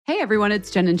Hey everyone, it's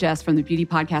Jen and Jess from the beauty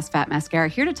podcast Fat Mascara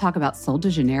here to talk about Sol de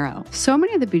Janeiro. So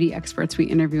many of the beauty experts we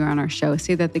interview on our show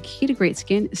say that the key to great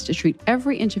skin is to treat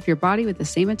every inch of your body with the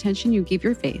same attention you give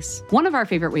your face. One of our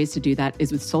favorite ways to do that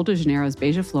is with Sol de Janeiro's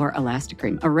Beija Flor Elastic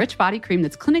Cream, a rich body cream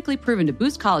that's clinically proven to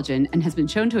boost collagen and has been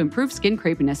shown to improve skin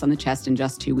crepiness on the chest in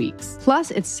just 2 weeks.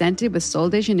 Plus, it's scented with Sol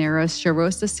de Janeiro's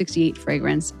Charosta 68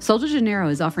 fragrance. Sol de Janeiro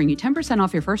is offering you 10%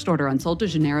 off your first order on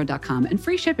soldejaneiro.com and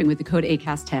free shipping with the code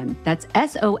ACAST10. That's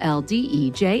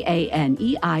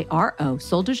SOLDEJANEIRO,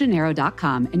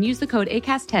 soldejaneiro.com, and use the code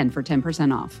ACAST10 for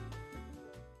 10% off.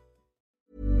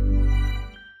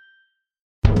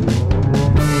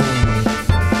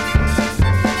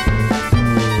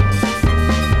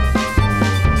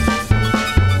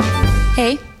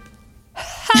 Hej.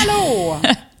 Hallå!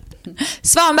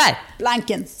 Svanberg!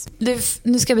 Blankens.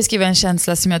 Nu ska jag beskriva en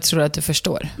känsla som jag tror att du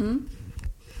förstår.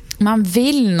 Man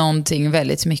vill någonting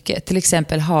väldigt mycket. Till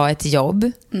exempel ha ett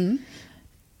jobb.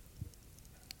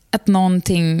 Att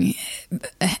någonting,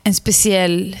 en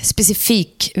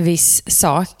specifik viss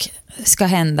sak ska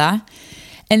hända.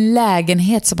 En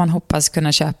lägenhet som man hoppas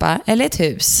kunna köpa. Eller ett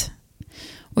hus.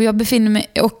 Och jag befinner mig,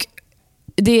 och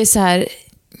det är så här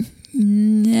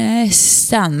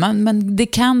nästan, men det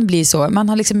kan bli så. Man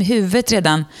har liksom i huvudet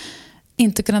redan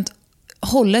inte kunnat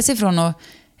hålla sig från att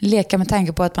leka med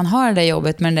tanke på att man har det där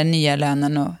jobbet med den där nya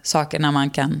lönen och sakerna man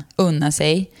kan unna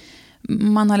sig.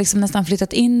 Man har liksom nästan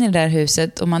flyttat in i det där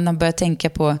huset och man har börjat tänka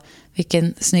på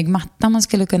vilken snygg matta man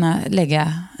skulle kunna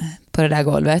lägga på det där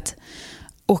golvet.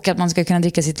 Och att man ska kunna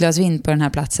dricka sitt glas vin på den här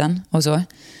platsen och så.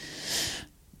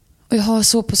 Och jag har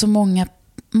så på så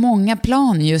många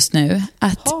plan just nu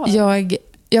att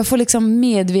jag får liksom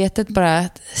medvetet bara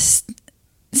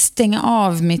stänga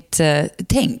av mitt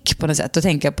tänk på något sätt och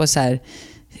tänka på så här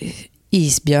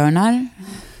isbjörnar.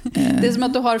 Det är som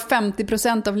att du har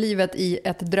 50% av livet i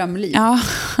ett drömliv. Ja,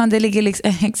 det ligger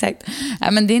liksom exakt.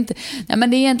 Ja, men det är inte, ja,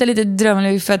 men det är egentligen lite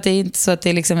drömliv för att det är inte så att det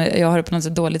är liksom, jag har det på något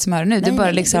sätt dåligt smör nu. Det är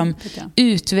bara liksom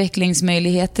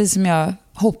utvecklingsmöjligheter som jag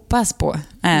hoppas på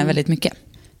väldigt mycket.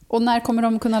 Och när kommer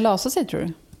de kunna lösa sig, tror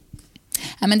du?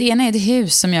 Ja, men det ena är ett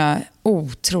hus som jag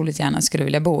otroligt gärna skulle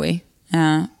vilja bo i.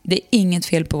 Det är inget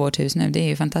fel på vårt hus nu, det är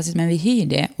ju fantastiskt, men vi hyr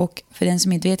det. Och för den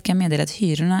som inte vet kan jag meddela att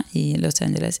hyrorna i Los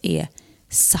Angeles är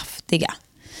saftiga.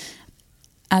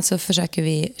 Alltså försöker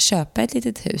vi köpa ett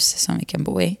litet hus som vi kan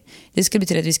bo i. Det skulle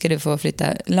betyda att vi skulle få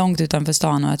flytta långt utanför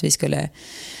stan och att vi skulle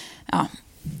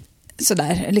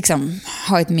sådär, liksom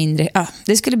ha ett mindre,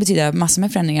 det skulle betyda massor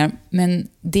med förändringar, men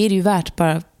det är ju värt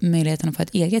bara möjligheten att få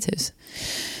ett eget hus.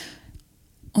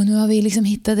 Och nu har vi liksom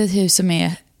hittat ett hus som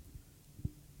är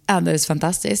alldeles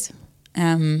fantastiskt.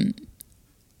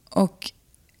 Och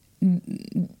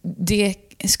det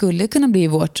skulle kunna bli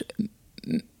vårt,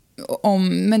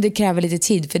 men det kräver lite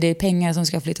tid för det är pengar som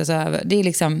ska flyttas över. Det är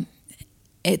liksom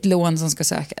ett lån som ska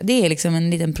söka. Det är liksom en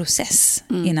liten process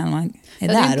innan man är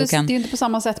där. Det är ju inte på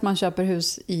samma sätt man köper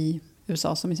hus i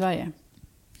USA som i Sverige.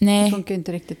 Nej. Det funkar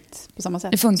inte riktigt på samma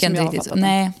sätt. Det funkar inte riktigt.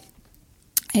 Nej.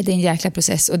 Det är en jäkla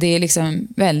process och det är liksom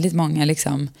väldigt många,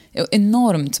 liksom,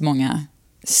 enormt många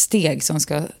steg som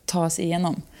ska tas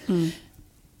igenom.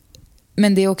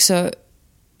 Men det är också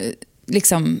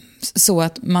liksom så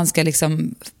att man ska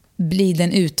liksom bli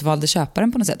den utvalde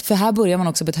köparen på något sätt. För här börjar man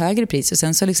också på ett högre pris och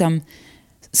sen så liksom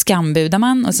skambudar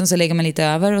man och sen så lägger man lite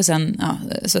över och sen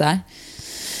sådär.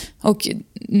 Och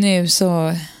nu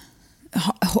så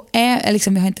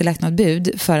liksom, vi har inte lagt något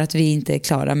bud för att vi inte är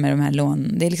klara med de här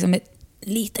lånen. Det är liksom ett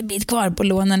lite bit kvar på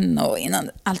lånen och innan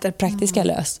allt det praktiska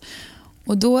löst.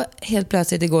 Och då helt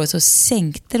plötsligt igår så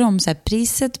sänkte de så här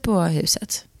priset på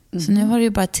huset. Så nu har det ju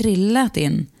bara trillat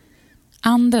in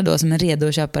andra då som är redo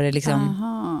att köpa det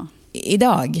liksom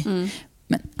idag.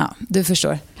 Men du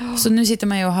förstår. Så nu sitter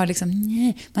man ju och har liksom,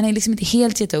 man är liksom inte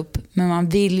helt gett upp, men man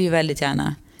vill ju väldigt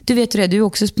gärna. Du vet ju det, du är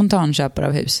också spontanköpare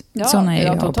av hus. Ja, såna är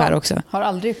jag och Per också. Har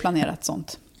aldrig planerat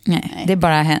sånt. Nej, det är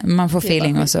bara man får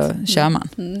feeling och så kör man.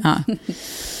 Ja.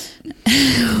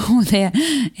 Och det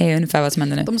är ungefär vad som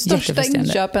händer nu. De största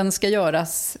inköpen ska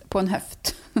göras på en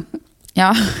höft.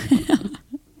 Ja.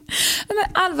 Men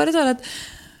allvarligt talat,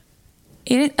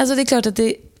 alltså det är klart att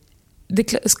det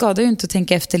skadar ju inte att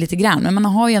tänka efter lite grann, men man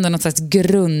har ju ändå någon slags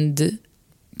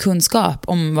grundkunskap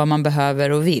om vad man behöver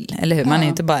och vill, eller hur? Man är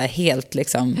inte bara helt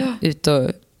liksom ut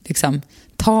och liksom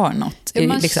tar något. Ja,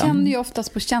 man liksom känner ju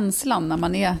oftast på känslan när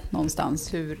man är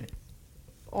någonstans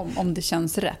om det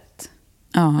känns rätt.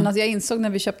 Men alltså jag insåg när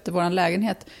vi köpte vår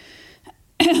lägenhet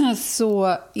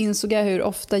så insåg jag hur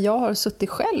ofta jag har suttit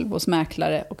själv hos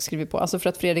mäklare och skrivit på. Alltså för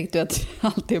att Fredrik, du vet,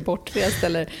 alltid är bortrest.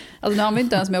 Alltså nu har vi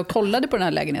inte ens med och kollade på den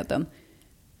här lägenheten.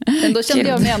 Men då kände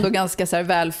jag mig ändå ganska så här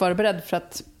väl förberedd för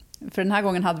att För den här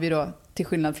gången hade vi då, till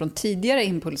skillnad från tidigare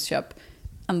impulsköp,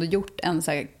 ändå gjort en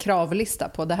så här kravlista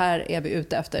på det här är vi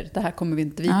ute efter, det här kommer vi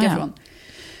inte vika från.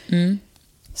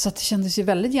 Så att det kändes ju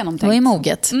väldigt genomtänkt. Och i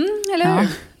moget. Eller hur?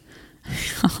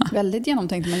 Väldigt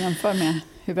genomtänkt om man jämför med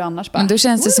hur vi annars bara... Men då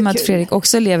känns det som att Fredrik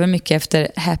också lever mycket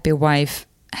efter happy wife,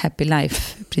 happy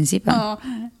life-principen.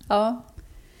 Ja.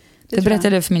 Det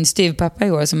berättade jag för min styvpappa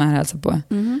igår som är här alltså på.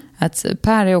 Att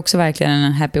Per är också verkligen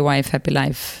en happy wife, happy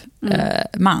life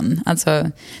man.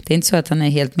 Alltså, det är inte så att han är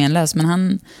helt menlös,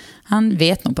 men han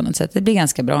vet nog på något sätt. Det blir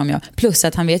ganska bra om jag... Plus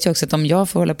att han vet ju också att om jag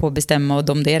får hålla på och bestämma och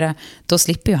domdera, då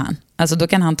slipper ju han. Alltså då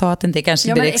kan han ta att det inte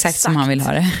kanske blir exakt som han vill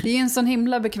ha det. Det är ju en sån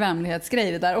himla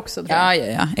bekvämlighetsgrej det där också. Ja,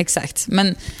 exakt.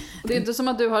 Men det är inte som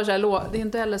att du har så här, det är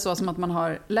inte heller så som att man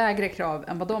har lägre krav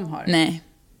än vad de har.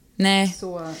 Nej.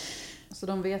 Så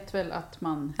de vet väl att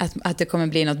man... Att det kommer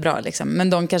bli något bra liksom. Men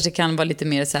de kanske kan vara lite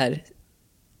mer så här...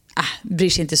 bryr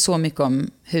sig inte så mycket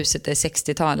om huset är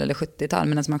 60-tal eller 70-tal.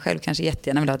 Men att man själv kanske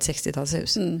jättegärna vill ha ett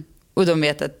 60-talshus. Och de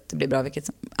vet att det blir bra vilket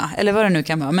som... eller vad det nu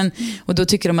kan vara. Men, och då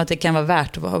tycker de att det kan vara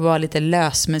värt att vara lite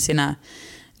lös med sina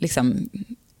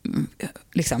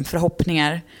liksom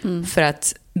förhoppningar. För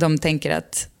att de tänker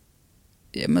att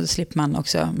då slipper man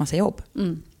också massa jobb.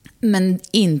 Men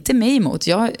inte mig emot.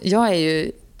 Jag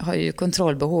har ju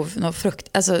kontrollbehov. Något frukt.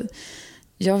 Alltså,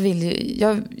 jag vill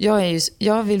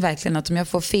verkligen att om jag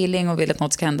får feeling och vill att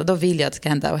något ska hända, då vill jag att det ska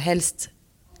hända och helst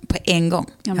på en gång.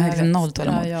 Jag har liksom noll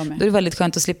tålamod. Då är det väldigt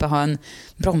skönt att slippa ha en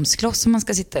bromskloss som man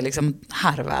ska sitta liksom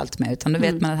harva allt med, utan då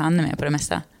vet man att han är med på det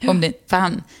mesta. För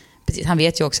han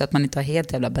vet ju också att man inte har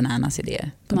helt jävla bananas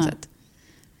idéer på något sätt.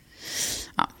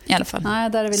 Ja, i alla fall. Nej,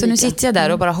 där är vi så lika. Nu sitter jag där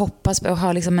och bara hoppas på att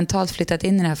ha liksom mentalt flyttat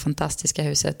in i det här fantastiska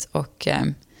huset och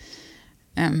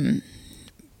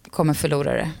kommer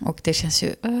förlora det. Och det känns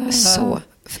ju så...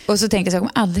 Och så tänker jag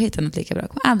kommer aldrig hitta något lika bra.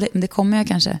 Men det kommer jag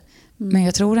kanske. Men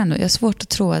jag tror ändå, jag har svårt att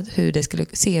tro att hur det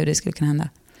skulle kunna hända.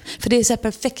 För det är så här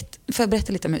perfekt. Får jag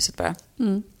berätta lite om huset bara?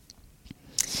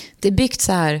 Det är byggt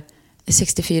så här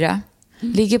 64.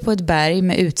 Ligger på ett berg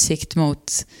med utsikt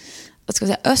mot... Vad ska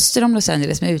jag säga, öster om Los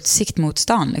Angeles med utsikt mot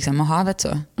stan liksom, och havet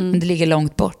så. Men det ligger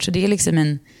långt bort. Så det är liksom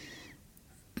en...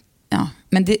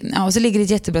 och så ligger det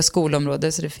ett jättebra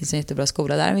skolområde, så det finns en jättebra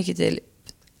skola där, vilket är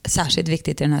särskilt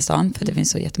viktigt i den här stan, för det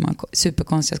finns så jättemånga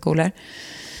superkonstiga skolor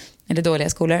eller dåliga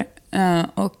skolor.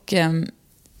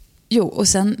 Och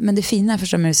sen, men det fina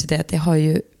förstår man är att det har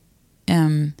ju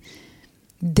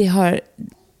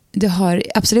det har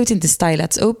absolut inte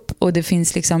stylats upp, och det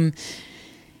finns liksom,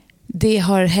 det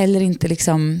har heller inte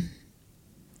liksom,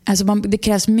 alltså det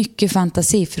krävs mycket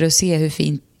fantasi för att se hur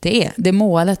fint det är. Det är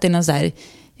målat i någon så här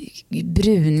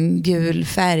brungul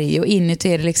färg, och inuti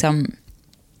är det liksom,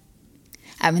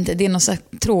 jag vet inte, det är något så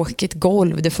tråkigt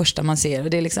golv det första man ser, och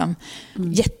det är liksom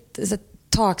så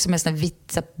tak som är sån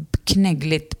vitt så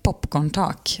knöggligt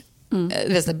popcorntak.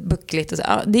 Det är så buckligt och så.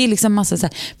 Ja, det är liksom massa så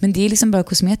här, men det är liksom bara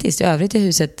kosmetiskt. I övrigt är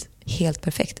huset helt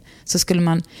perfekt. Så skulle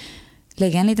man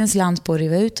lägga en liten slant på att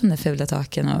riva ut de där fula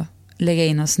taken och lägga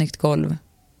in något snyggt golv.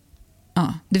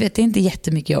 Ja, du vet, det är inte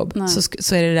jättemycket jobb.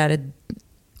 Så är det där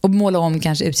och måla om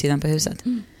kanske utsidan på huset.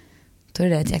 Då är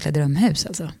det ett jäkla drömhus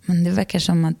alltså. Men det verkar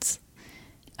som att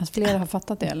flera har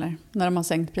fattat det, eller? När de har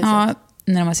sänkt priset. Ja,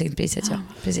 när de har sänkt priset, ja.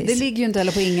 Precis. Det ligger ju inte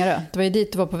heller på Ingarö. Det var ju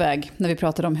dit du var på väg när vi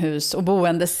pratade om hus och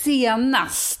boende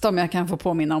senast, om jag kan få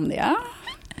påminna om det.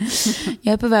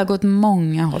 Jag är på väg åt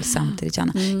många håll samtidigt,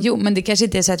 Janna. Jo, men det kanske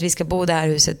inte är så att vi ska bo i det här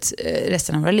huset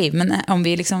resten av våra liv. Men om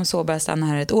vi liksom så bara stannar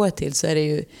här ett år till, så är det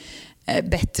ju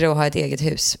bättre att ha ett eget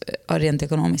hus rent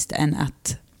ekonomiskt än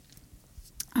att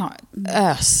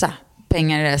ösa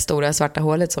pengar i det här stora svarta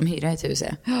hålet som hyra ett hus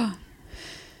är.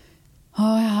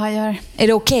 Ja, jag hajar. Är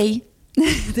det okej?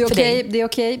 Det är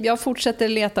okej. Jag fortsätter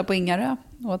leta på Ingarö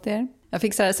åt er. Jag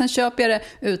fixar det. Sen köper jag det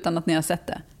utan att ni har sett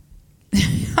det. Det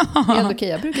är helt okej.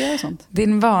 Jag brukar göra sånt.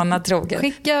 Din vana trogen.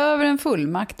 Skicka över en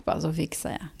fullmakt bara, så fixar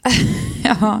jag.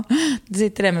 Ja, du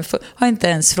sitter där med har inte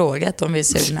ens frågat om vi är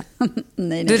sugna.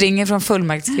 Nej. Du ringer från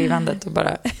fullmaktskrivandet och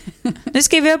bara, nu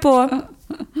skriver jag på.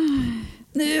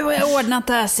 Nu har jag ordnat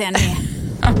det här, ser ni.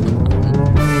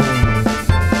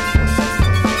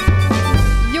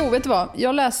 Jo, vet du vad?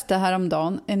 Jag läste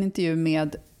häromdagen en intervju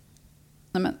med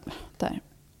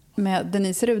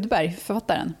Denise Rudberg,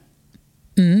 författaren.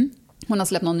 Hon har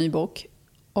släppt någon ny bok.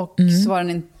 Och så var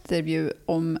det en intervju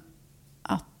om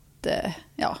att,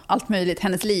 allt möjligt,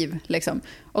 hennes liv liksom.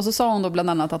 Och så sa hon då bland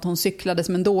annat att hon cyklade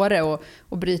som en dåre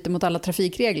och bryter mot alla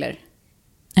trafikregler.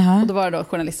 Jaha. Och då var det då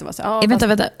journalister var så här,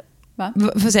 vänta.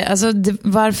 Alltså,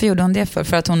 varför gjorde hon det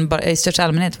för att hon bara, i största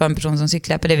allmänhet var en person som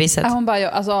cyklar på det viset? Ja, hon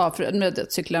bara,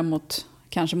 cyklar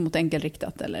kanske mot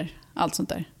enkelriktat eller allt sånt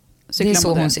där. Det är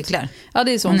så hon cyklar. Ja,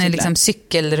 det är så hon är cyklar. Liksom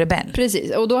cykelrebell.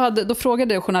 Precis, och då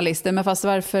frågade journalisten, men fast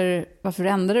varför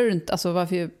ändrar du inte, alltså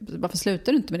varför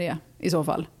slutar du inte med det i så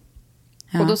fall?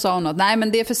 Ja. Och då sa hon att nej,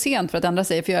 men det är för sent för att ändra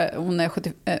sig, för hon är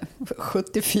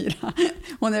 74.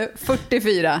 Hon är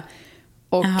 44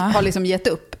 och har liksom gett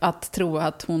upp att tro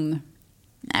att hon...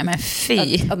 Nej, men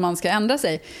fy. Att man ska ändra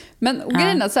sig. Men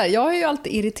grejen är så här, jag har ju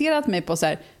alltid irriterat mig på så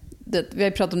här, vi har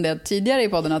ju pratat om det tidigare i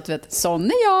podden, att sån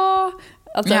är jag.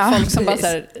 Alltså folk som bara så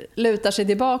här, lutar sig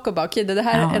tillbaka och bara okej, det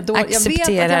här är dåligt. Jag vet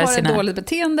att jag har ett dåligt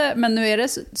beteende, men nu är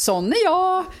det sån är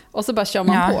jag. Och så bara kör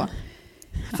man på.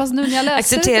 Fast nu när jag läser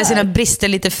acceptera sina brister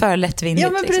lite för lättvindigt. Ja,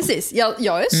 men precis.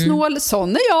 Jag är snål,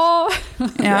 sån är jag.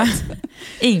 Ja.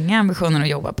 Inga ambitioner att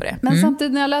jobba på det. Men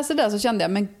samtidigt när jag läser det så kände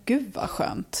jag, men gud vad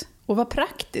skönt. Och vad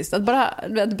praktiskt. Att bara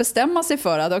bestämma sig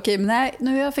för att okej, nej,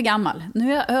 nu är jag för gammal.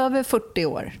 Nu är jag över 40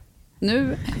 år.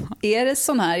 Nu är det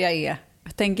sån här jag är.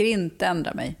 Jag tänker inte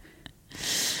ändra mig.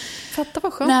 Fatta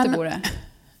vad skönt det vore.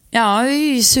 Ja, det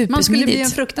är ju supersmidigt. Man skulle bli en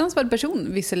fruktansvärd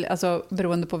person, alltså,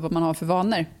 beroende på vad man har för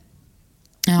vanor.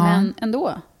 Ja. Men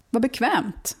ändå, vad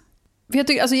bekvämt. För jag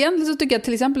tycker, alltså egentligen så tycker jag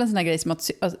till exempel en sån här grej som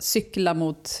att cykla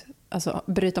mot, alltså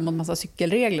bryta mot massa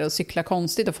cykelregler och cykla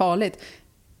konstigt och farligt.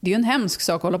 Det är ju en hemsk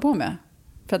sak att hålla på med.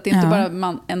 För att det är inte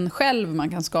bara en själv man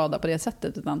kan skada på det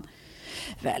sättet, utan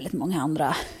väldigt många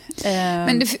andra.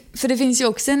 Men för det finns ju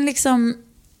också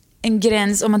en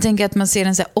gräns om man tänker att man ser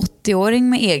en så här 80-åring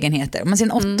med egenheter. Om man ser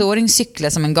en 80-åring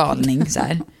cykla som en galning så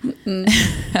här,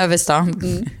 över stan.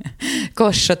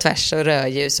 Kors och tvärs och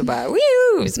rödljus och bara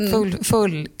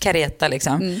full kareta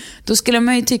liksom. Då skulle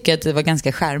man ju tycka att det var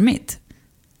ganska charmigt.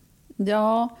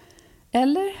 Ja,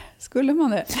 eller skulle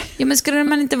man det? Ja, men skulle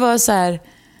man inte vara så här,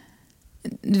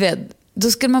 du vet,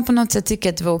 då skulle man på något sätt tycka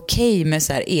att det var okej med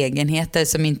så här egenheter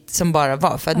som bara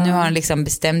var. För att nu har han liksom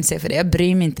bestämt sig för det. Jag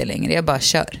bryr mig inte längre, jag bara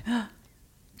kör.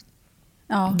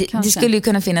 Ja, det skulle ju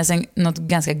kunna finnas något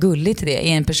ganska gulligt i det, i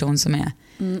en person som är...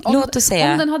 Låt oss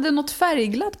säga... Om den hade något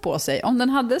färgglatt på sig, om den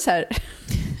hade så här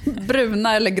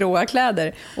bruna eller gråa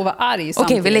kläder och var arg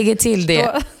samtidigt. Okej, vi lägger till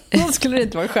det. Då skulle det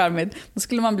inte vara charmigt. Då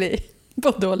skulle man bli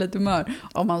på dåligt humör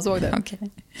om man såg det. Okay.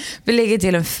 Vi lägger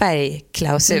till en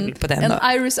färgklausul på den då.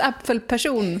 En Iris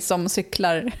Apfel-person som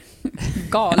cyklar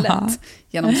galet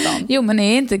genom stan. Jo,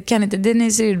 men kan inte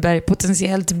Dennis Rydberg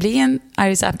potentiellt bli en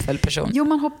Iris Apfel-person? Jo,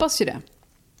 man hoppas ju det.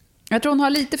 Jag tror hon har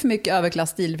lite för mycket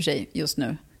överklassstil för sig just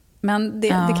nu. Men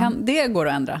det går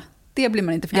att ändra. Det blir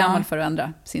man inte för gammal för att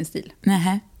ändra sin stil.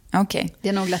 Nähä. Okay. Det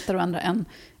är nog lättare att ändra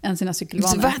än sina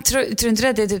cykelvanor. Tror du inte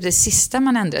att det är typ det sista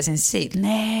man ändrar sin stil?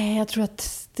 Nej, jag tror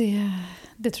att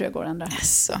det tror jag går att ändra.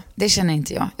 Alltså, det känner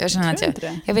inte jag. Jag känner att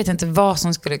jag vet inte vad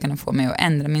som skulle kunna få mig att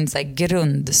ändra min så här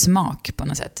grundsmak på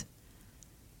något sätt.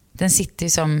 Den sitter ju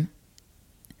som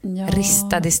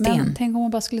ristad i sten. Men tänk om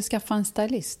man bara skulle skaffa en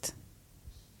stylist.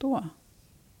 Då.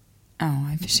 Ja,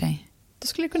 i och för sig. Då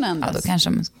skulle det kunna ändras. Ja, då kanske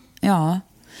man... Ja.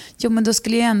 Jo, men då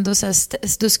skulle jag ändå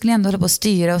hålla på att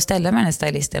styra och ställa med den här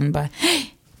stylisten och bara,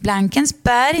 blankens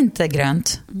bär inte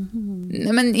grönt.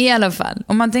 Nej, men i alla fall,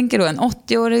 om man tänker då en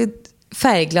 80-årig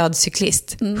färgglad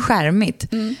cyklist,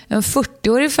 skärmigt. En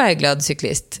 40-årig färgglad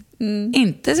cyklist,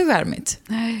 inte så skärmigt.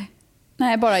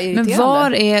 Nej, bara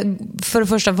irriterande. Men för det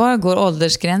första, var går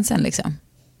åldersgränsen liksom?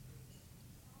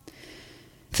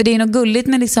 För det är något gulligt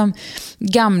med liksom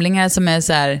gamlingar som är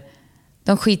så här,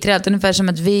 de skiter i allt, ungefär som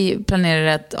att vi planerar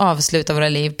att avsluta våra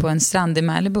liv på en strand i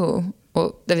Malibu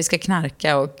och där vi ska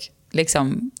knarka och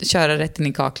liksom köra rätt in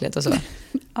i kaklet och så.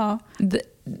 Ja.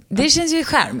 Det känns ju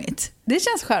charmigt. Det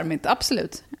känns charmigt,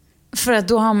 absolut. För att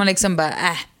då har man liksom bara,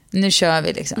 nu kör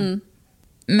vi liksom.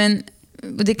 Men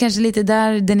det är kanske lite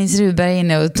där Dennis Rydberg är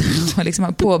inne och liksom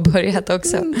har påbörjat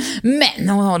också. Men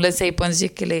hon håller sig på en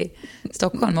cykel i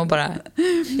Stockholm och bara...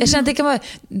 Jag känner att det kan vara...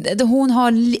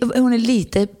 Hon är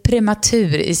lite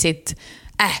prematur i sitt...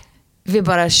 vi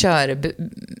bara kör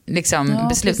liksom,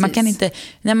 beslut. Precis. Man kan inte...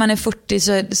 När man är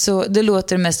 40 så det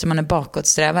låter det mest som man är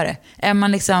bakåtsträvare. Är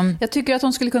man liksom... Jag tycker att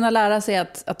hon skulle kunna lära sig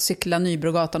att cykla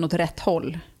Nybrogatan åt rätt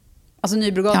håll. Alltså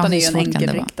Nybrogatan är ju en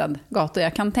enkelriktad gata.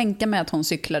 Jag kan tänka mig att hon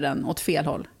cyklar den åt fel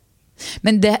håll.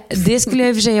 Men det skulle jag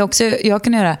i och för sig också jag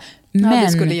kunna göra. Men... Ja,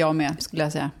 det skulle jag med, skulle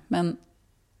jag säga. Men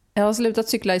jag har slutat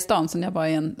cykla i stan sedan jag var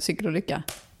i en cykelolycka.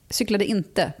 Jag cyklade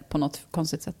inte på något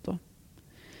konstigt sätt då.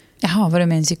 Jaha, var det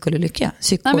med en cykelolycka?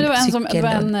 Nej, men det var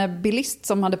en bilist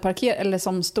som hade parkerat, eller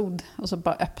som stod och så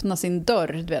bara öppnade sin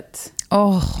dörr, du vet.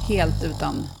 Helt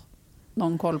utan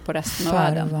någon koll på resten av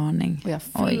världen. Förvarning. Och jag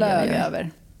flög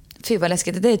över. Fy vad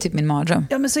läskigt, det är typ min mardröm.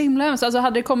 Ja, men så himla hemskt. Alltså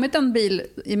hade det kommit en bil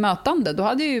i mötande, då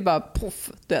hade jag ju bara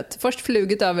du vet, först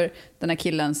flugit över den här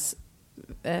killens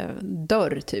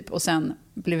dörr typ och sen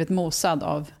blivit mosad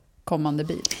av kommande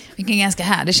bil. Vilken ganska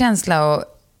härlig känsla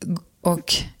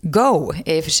och go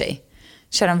är i och för sig.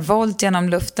 Köra en volt genom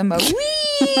luften bara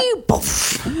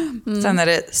poff. Sen är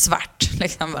det svart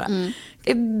liksom bara.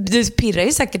 Du pirrar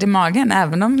ju säkert i magen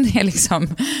även om det är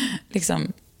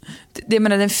liksom det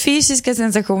menar den fysiska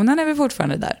sensationen är väl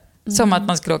fortfarande där. Som att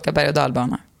man skulle åka berg- och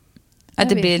dalbana. Att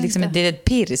det blir liksom det är ett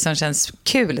pirr som känns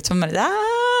kul som man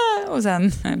och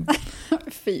sen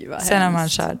Fy, vad sen är man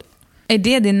körd. Är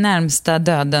det din närmsta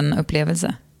döden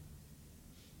upplevelse?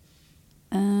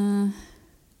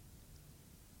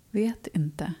 Vet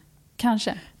inte.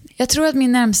 Kanske. Jag tror att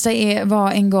min närmsta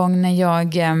var en gång när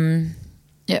jag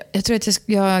tror att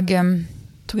jag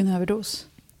tog en överdos.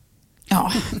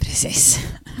 Ja, precis.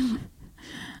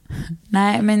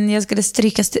 Nej, men jag skulle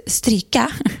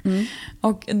stryka.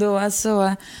 Och då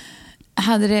så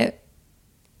hade det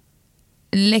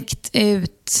läckt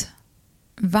ut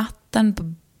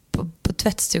vatten på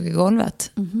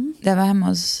tvättstugegolvet. Jag var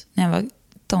hemma när jag var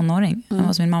tonåring. Hemma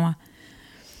hos min mamma.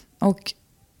 Och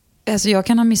alltså, jag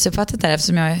kan ha missuppfattat det här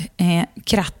eftersom jag är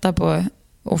kratta på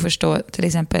att förstå till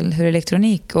exempel hur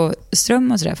elektronik och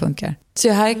ström och sådär funkar. Så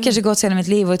jag har kanske gått hela mitt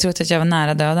liv och trott att jag var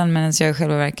nära döden medan jag i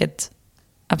själva verket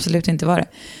absolut inte var det.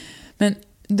 Men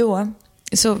då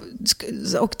så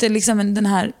åkte liksom den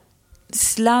här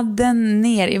sladden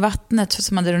ner i vattnet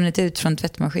som hade runnit ut från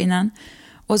tvättmaskinen.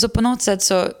 Och så på något sätt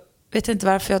så vet jag inte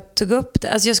varför jag tog upp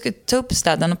det. Alltså jag skulle ta upp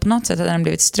sladden och på något sätt hade den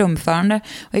blivit strömförande.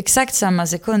 Och exakt samma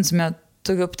sekund som jag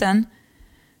tog upp den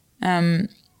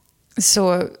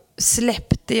så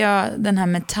släppte jag den här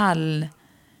metall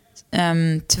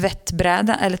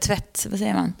tvättbräda eller vad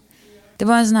säger man? Det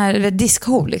var en sån här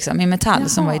diskhol liksom, i metall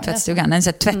som var i tvättstugan. En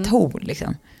sån här tvätthol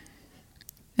liksom.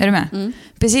 Är du med?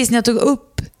 Precis när jag tog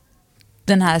upp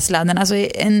den här sladden, alltså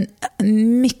en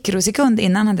mikrosekund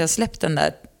innan hade jag släppt den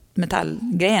där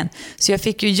metallgrejen. Så jag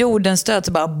fick ju jordens stöd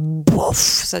så bara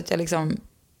boff, så att jag liksom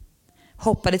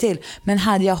hoppade till. Men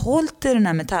hade jag hållit i den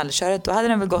här metallköret, då hade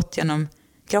den väl gått genom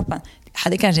kroppen. Jag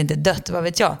hade kanske inte dött, vad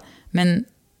vet jag. Men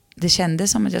det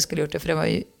kändes som att jag skulle gjort det.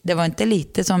 För det var inte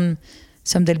lite som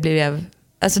det blev.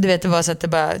 Alltså du vet, det var så att det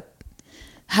bara...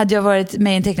 Hade jag varit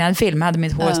med i en tecknad film hade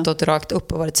mitt hår stått rakt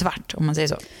upp och varit svart, om man säger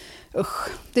så. Usch,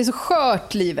 det är så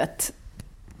skört livet.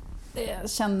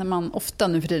 Det känner man ofta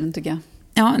nu för tiden, tycker jag.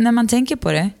 Ja, när man tänker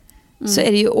på det så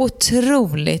är det ju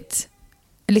otroligt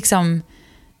liksom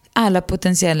alla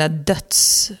potentiella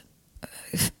döds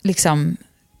liksom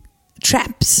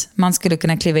traps man skulle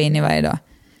kunna kliva in i varje dag.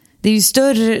 Det är ju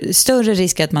större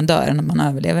risk att man dör än att man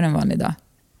överlever en vanlig dag.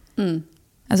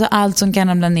 Alltså allt som kan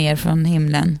ramla ner från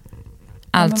himlen.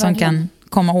 Allt som kan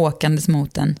komma åkandes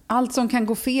mot en. Allt som kan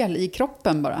gå fel i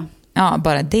kroppen bara. Ja,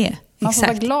 bara det. Man får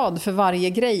vara glad för varje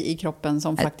grej i kroppen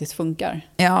som faktiskt funkar.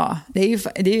 Ja, det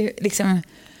är ju liksom...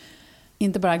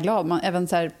 Inte bara glad, man även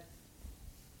så här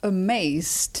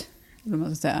amazed, vill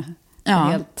man säga. Ja,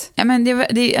 helt... ja men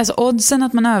alltså oddsen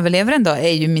att man överlever en dag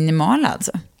är ju minimala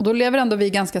alltså. Och då lever ändå vi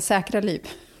ganska säkra liv.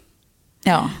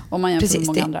 Ja, om man jämför med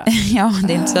många andra. Ja,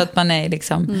 det är inte så att man är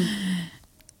liksom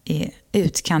i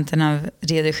utkanten av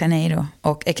Rio de Janeiro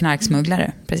och är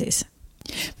knarksmugglare, precis.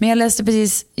 Men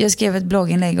jag skrev ett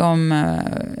blogginlägg om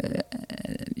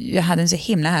jag hade en så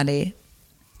himla härlig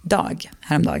dag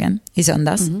häromdagen i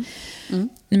söndags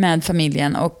med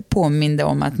familjen och påminde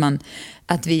om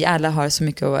att vi alla har så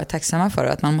mycket att vara tacksamma för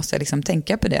och att man måste liksom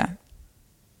tänka på det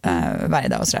varje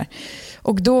dag och sådär.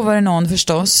 Och då var det någon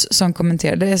förstås som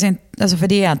kommenterade, alltså för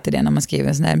det är alltid det när man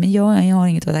skriver sådär, men jag har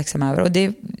inget att vara tacksam över. Och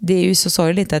det är ju så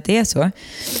sorgligt att det är så.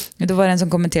 Och då var det en som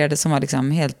kommenterade som var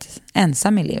liksom helt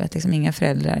ensam i livet, liksom inga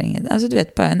föräldrar, inget. Alltså du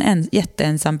vet, bara en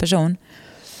jätteensam person.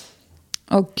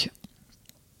 Och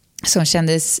som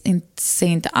kändes sig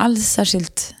inte alls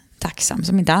särskilt tacksam,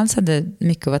 som inte alls hade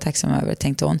mycket att vara tacksam över,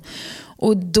 tänkte hon.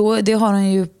 Och då, det har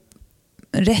hon ju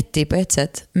rätt i på ett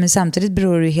sätt, men samtidigt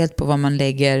beror det ju helt på vad man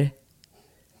lägger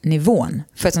nivån.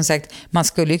 För som sagt, man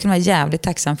skulle ju kunna vara jävligt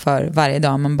tacksam för varje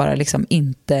dag man bara liksom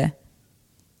inte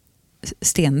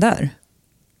stendör.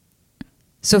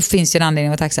 Så finns det en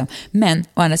anledning att vara tacksam. Men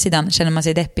å andra sidan, känner man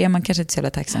sig deppig är man kanske inte så jävla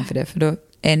tacksam för det, för då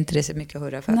är inte det så mycket att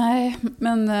hurra för. Nej,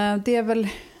 men det är väl,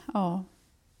 ja.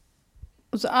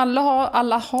 Och så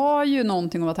alla har ju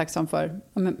någonting att vara tacksam för.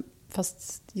 Men,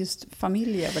 fast just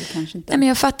familj är väl kanske inte... Nej, men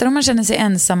jag fattar om man känner sig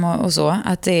ensam och så.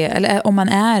 Att det är, eller om man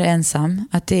är ensam.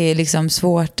 Att det är liksom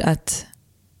svårt att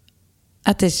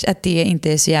det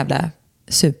inte är så jävla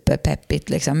superpeppigt.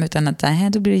 Liksom, utan att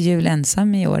då blir det jul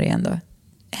ensam i år igen då.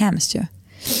 Hemskt ju.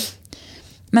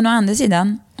 Men å andra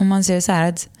sidan, om man ser så här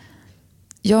att...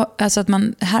 alltså att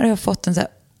här har jag fått en så här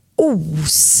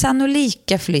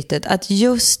osannolika flyttet. Att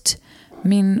just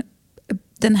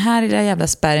den här lilla jävla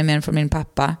spermien från min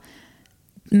pappa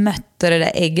mötte det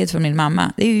där ägget från min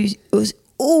mamma. Det är ju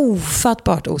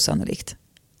ofattbart osannolikt.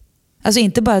 Alltså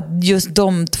inte bara just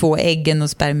de 2 äggen och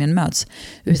spermien möts,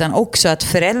 utan också att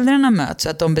föräldrarna möts,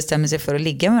 att de bestämmer sig för att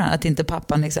ligga med varandra, att inte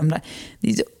pappan liksom... Det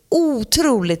är så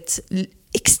otroligt,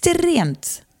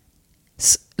 extremt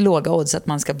låga odds att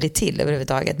man ska bli till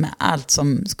överhuvudtaget med allt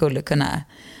som skulle kunna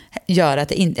göra att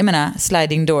det inte... Jag menar,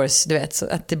 sliding doors, du vet, så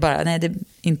att det bara... Nej, det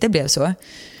inte blev så.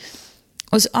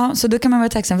 Och så då kan man vara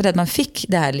tacksam för det, att man fick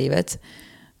det här livet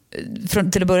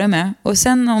till att börja med. Och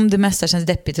sen om det mesta känns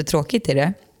deppigt och tråkigt i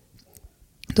det,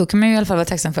 då kan man ju i alla fall vara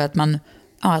tacksam för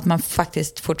att man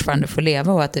faktiskt fortfarande får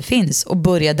leva och att det finns. Och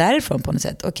börja därifrån på något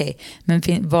sätt. Okej, men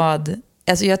vad...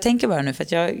 Alltså jag tänker bara nu, för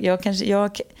att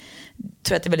jag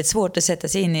tror att det är väldigt svårt att sätta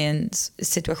sig in i en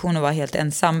situation och vara helt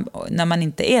ensam när man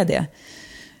inte är det.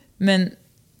 Men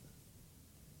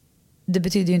det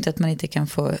betyder ju inte att man inte kan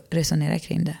få resonera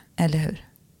kring det, eller hur?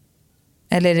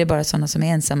 Eller är det bara sådana som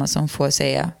är ensamma som får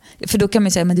säga... För då kan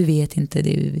man säga, men du vet inte.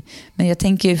 Men jag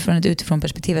tänker ju från ett utifrån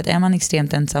perspektiv att är man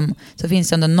extremt ensam så finns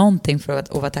det ändå någonting för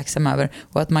att vara tacksam över.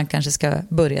 Och att man kanske ska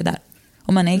börja där.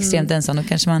 Om man är extremt ensam då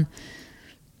kanske man...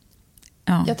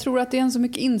 Ja. Jag tror att det är en så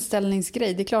mycket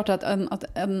inställningsgrej. Det är klart att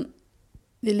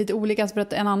det är lite olika, för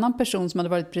att en annan person som hade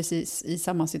varit precis i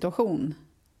samma situation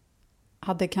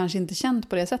hade kanske inte känt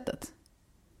på det sättet.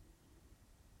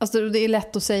 Alltså det är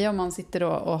lätt att säga om man sitter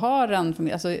och har en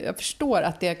familj. Alltså jag förstår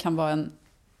att det kan vara en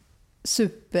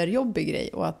superjobbig grej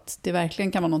och att det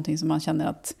verkligen kan vara någonting som man känner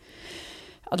att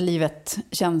livet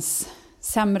känns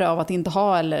sämre av att inte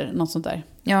ha eller något sånt där.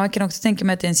 Ja, jag kan också tänka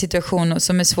mig att det är en situation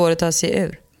som är svår att ta sig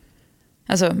ur.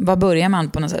 Alltså, var börjar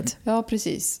man på något sätt? Ja,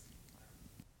 precis.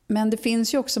 Men det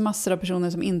finns ju också massor av personer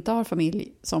som inte har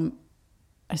familj som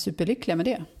är superlyckliga med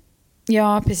det.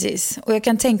 Ja, precis. Och jag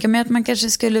kan tänka mig att man kanske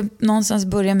skulle någonstans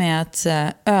börja med att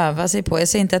öva sig på. Jag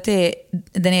säger inte att det är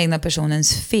den egna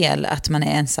personens fel att man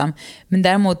är ensam. Men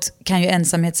däremot kan ju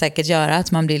ensamhet säkert göra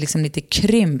att man blir liksom lite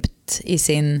krympt i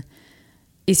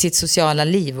sitt sociala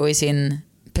liv och i sin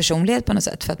personlighet på något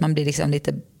sätt. För att man blir liksom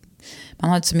lite... Man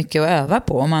har inte så mycket att öva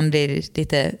på och man blir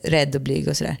lite rädd och blyg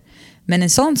och sådär. Men en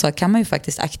sån sak kan man ju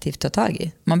faktiskt aktivt ta tag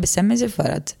i. Man bestämmer sig för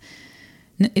att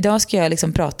idag ska jag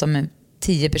liksom prata med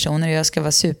 10 personer och jag ska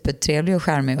vara supertrevlig och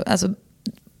charmig. Alltså,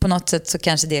 på något sätt så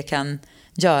kanske det kan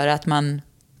göra att man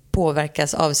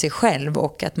påverkas av sig själv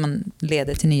och att man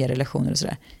leder till nya relationer och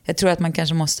sådär. Jag tror att man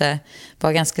kanske måste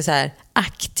vara ganska så här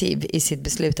aktiv i sitt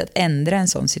beslut att ändra en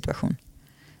sån situation.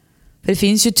 För det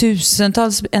finns ju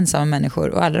tusentals ensamma människor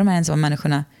och alla de här ensamma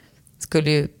människorna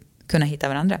skulle ju kunna hitta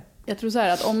varandra. Jag tror så här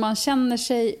att om man känner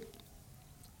sig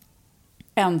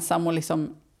ensam och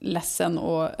liksom ledsen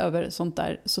och över sånt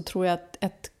där, så tror jag att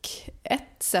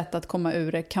ett sätt att komma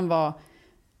ur det kan vara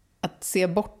att se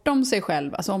bortom sig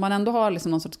själv. Alltså om man ändå har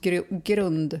liksom någon sorts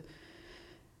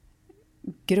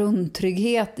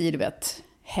grundtrygghet i, du vet,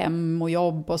 hem och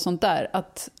jobb och sånt där,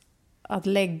 att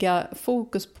lägga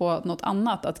fokus på något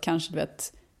annat, att kanske, du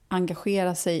vet,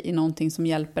 engagera sig i någonting som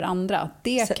hjälper andra, att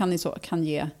det kan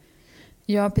ge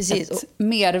ett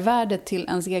mervärde till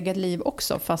ens eget liv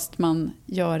också, fast man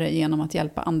gör det genom att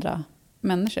hjälpa andra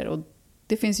människor. Och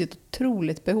det finns ju ett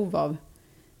otroligt behov av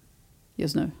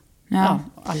just nu. Ja,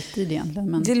 alltid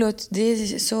egentligen. Men...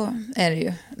 Så är det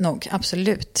ju nog,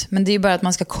 absolut. Men det är ju bara att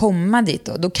man ska komma dit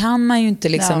då. Då kan man ju inte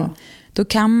liksom... Ja. Då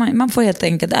kan man får helt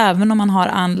enkelt, även om man har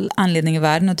anledning i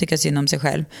världen att tycka synd om sig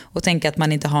själv och tänka att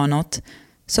man inte har något,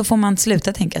 så får man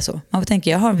sluta tänka så. Man får tänka,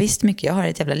 jag har visst mycket, jag har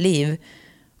ett jävla liv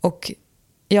och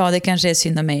ja, det kanske är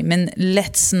synd om mig, men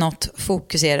let's not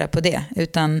fokusera på det,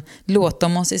 utan låt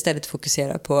dem oss istället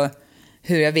fokusera på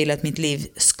hur jag vill att mitt liv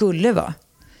skulle vara.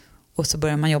 Och så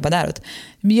börjar man jobba däråt.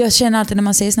 Men jag känner alltid när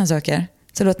man säger såna saker,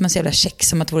 så låter man så jävla check,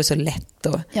 som att det vore så lätt.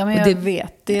 Ja, men jag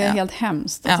vet. Det är helt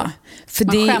hemskt. Alltså. Ja, för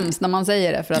man skäms när man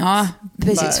säger det. För att ja,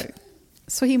 precis.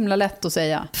 Så himla lätt att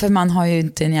säga. För man har ju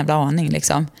inte en jävla aning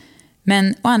liksom.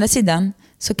 Men å andra sidan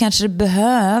så kanske det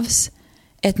behövs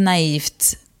ett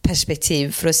naivt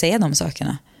perspektiv för att säga de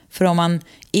sakerna. För om man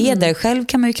är där själv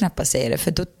kan man ju knappast säga det.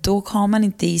 För då har man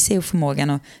inte i sig och förmågan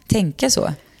att tänka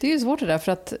så. Det är ju svårt det där.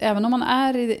 För att även om man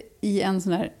är i en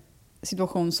sån här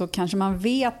situation så kanske man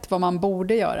vet vad man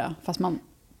borde göra, fast man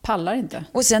pallar inte.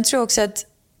 Och sen tror jag också att,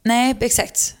 nej,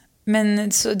 exakt.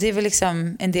 Men så det är väl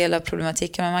liksom en del av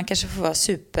problematiken, men man kanske får vara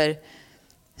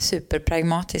super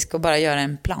pragmatisk och bara göra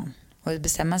en plan och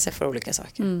bestämma sig för olika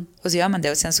saker. Och så gör man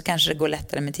det och sen så kanske det går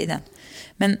lättare med tiden.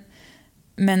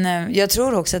 Men jag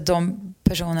tror också att de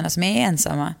personerna som är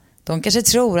ensamma, de kanske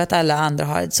tror att alla andra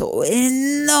har ett så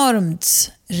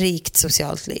enormt rikt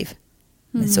socialt liv.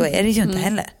 Men så är det ju inte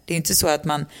heller. Det är ju inte så att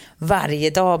man varje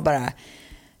dag bara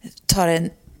tar en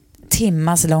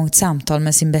timmas långt samtal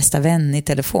med sin bästa vän i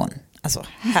telefon. Alltså,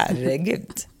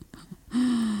 herregud.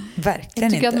 Verkligen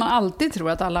jag tycker inte. att man alltid tror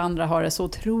att alla andra har det så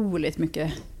otroligt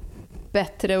mycket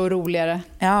bättre och roligare.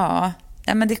 Ja,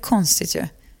 men det är konstigt ju.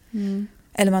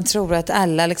 Eller man tror att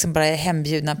alla liksom bara är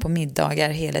hembjudna på middagar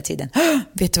hela tiden.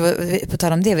 Vet du vad, på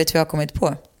tal om det, vet du vad jag har kommit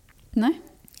på? Nej.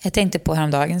 Jag tänkte på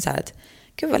häromdagen så här att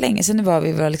gud vad länge sedan det var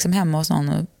vi var liksom hemma hos någon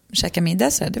och käkade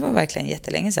middag. Så det var verkligen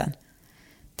jättelänge sedan,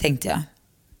 tänkte jag.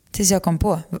 Tills jag kom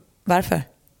på. Varför?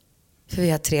 För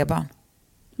vi har 3 barn.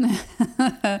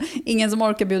 Ingen som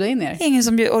orkar bjuda in er? Ingen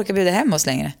som orkar bjuda hem oss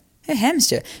längre. Det är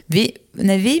hemskt ju.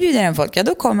 När vi bjuder hem folk, ja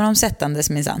då kommer de sättandes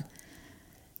minsann.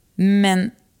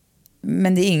 Men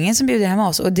det är ingen som bjuder hem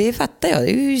oss. Och det fattar jag.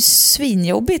 Det är ju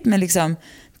svinjobbigt med liksom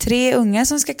 3 unga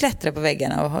som ska klättra på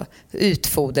väggarna och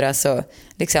utfodras och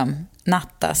liksom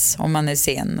nattas om man är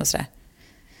sen och sådär.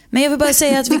 Men jag vill bara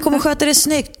säga att vi kommer sköta det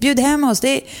snyggt. Bjud hem oss.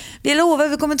 Vi lovar,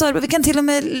 vi kommer ta det. Vi kan till och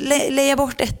med leja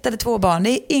bort 1 eller 2 barn. Det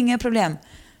är inga problem.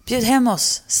 Bjud hem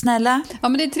oss, snälla. Ja,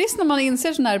 men det är trist när man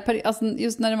inser sån här, alltså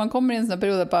just när man kommer i en sån här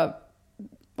period bara,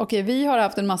 okej, vi har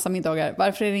haft en massa middagar.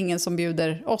 Varför är det ingen som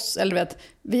bjuder oss? Eller vet,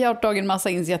 vi har tagit en massa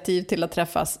initiativ till att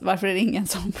träffas. Varför är det ingen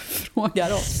som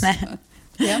frågar oss? Nej.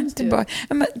 Det bara,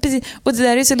 ja, men, precis. Och det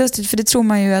där är så lustigt, för det tror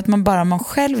man ju att man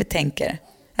själv tänker.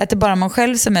 Att det är bara man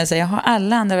själv som är så. Jag har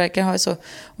alla andra verkar ha så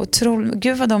otroligt.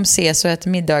 Gud vad de ses och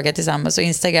äter middagar tillsammans. Och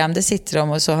Instagram, där sitter de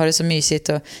och så har det så mysigt.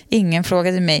 Och ingen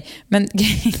frågade mig. Men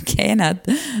grejen är att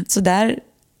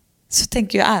så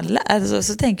tänker ju alla. Alltså,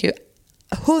 så tänker ju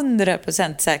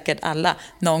 100% säkert alla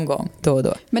någon gång då och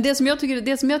då. Men det som jag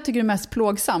tycker är mest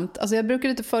plågsamt, alltså jag brukade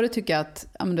lite förut tycka att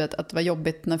det var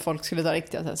jobbigt när folk skulle ta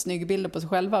riktiga så här, snygga bilder på sig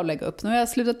själva och lägga upp. Nu har jag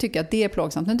slutat tycka att det är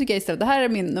plågsamt. Nu tycker jag istället, det här är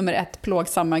min nummer 1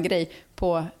 plågsamma grej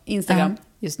på Instagram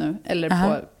just nu. Eller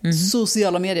på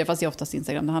sociala medier, fast det är oftast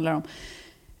Instagram det handlar om.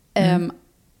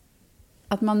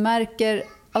 Att man märker,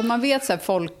 att man vet så här,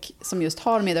 folk som just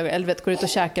har middagar eller går ut och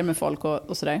käkar med folk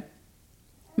och sådär.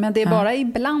 Men det är bara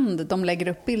ibland de lägger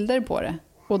upp bilder på det.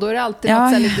 Och då är det alltid något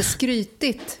så här lite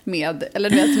skrytigt med. Eller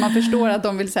du vet, man förstår att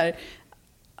de vill så här,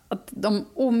 att de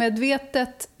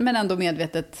omedvetet men ändå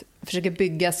medvetet försöker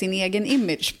bygga sin egen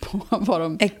image på vad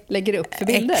de lägger upp för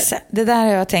bilder. Exakt. Det där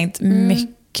har jag tänkt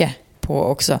mycket på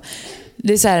också.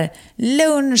 Det är så här,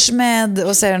 lunch med,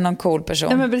 och så är det någon cool person.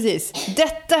 Ja, men precis.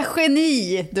 Detta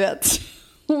geni, du vet.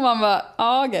 Och man bara,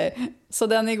 okej. Så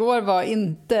den igår var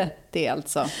inte det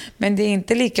alltså. Men det är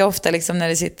inte lika ofta liksom när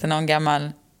det sitter någon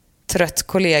gammal trött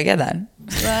kollega där.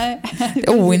 Nej.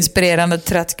 Oinspirerande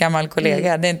trött gammal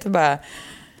kollega. Det är inte bara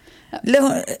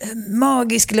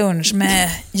magisk lunch med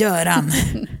Göran.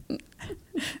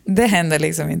 Det händer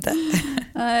liksom inte.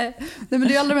 Nej, men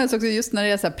det är allra mest också just när det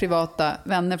är så här privata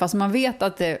vänner. Fast man vet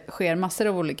att det sker massor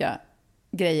av olika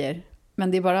grejer.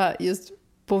 Men det är bara just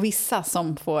på vissa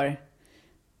som får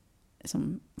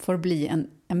bli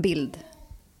en bild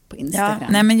på Instagram. Ja,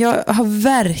 nej, men jag har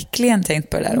verkligen tänkt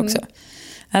på det där också.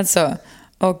 Alltså,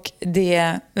 och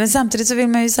det, men samtidigt så vill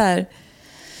man ju så här,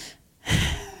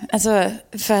 alltså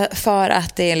för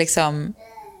att det är liksom,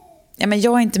 ja, men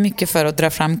jag är inte mycket för att dra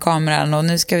fram kameran och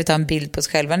nu ska vi ta en bild på oss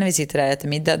själva när vi sitter där och äter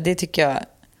middag. Det tycker jag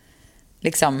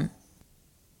liksom,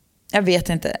 jag vet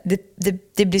inte.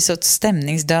 Det blir så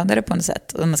stämningsdödare på något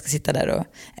sätt. Om man ska sitta där och,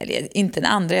 eller inte när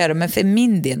andra gör det, men för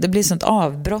min del, det blir sånt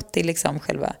avbrott i liksom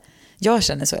själva, jag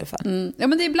känner så i alla fall. Ja,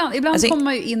 men det är ibland alltså, kommer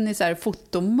man ju in i så här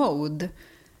fotomode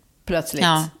plötsligt.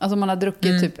 Ja. Alltså man har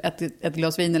druckit typ ett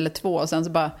glas vin eller 2 och sen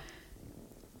så bara,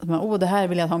 det här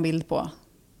vill jag ta en bild på.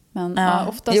 Men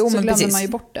oftast så glömmer man ju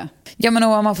bort det. Ja, men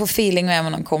om man får feeling och är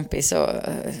med någon kompis och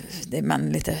är man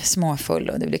lite småfull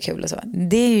och det blir kul och så.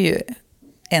 Det är ju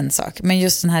en sak. Men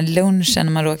just den här lunchen,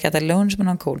 när man råkar äta lunch med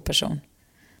någon cool person.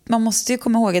 Man måste ju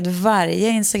komma ihåg att varje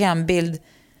Instagram-bild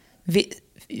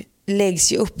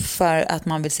läggs ju upp för att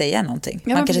man vill säga någonting.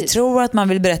 Ja, man kanske tror att man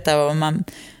vill berätta vad man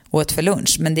åt för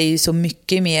lunch. Men det är ju så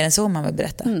mycket mer än så man vill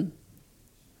berätta.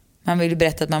 Man vill ju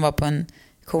berätta att man var på en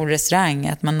cool restaurang,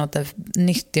 att man åt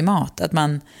nyttig mat, att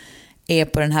man är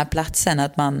på den här platsen,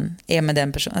 att man är med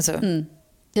den personen. Alltså,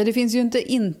 ja, det finns ju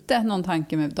inte någon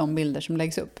tanke med de bilder som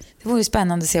läggs upp. Det vore ju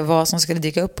spännande att se vad som skulle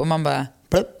dyka upp och man bara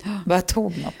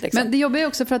tog något. Liksom. Men det jobbar ju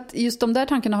också för att just de där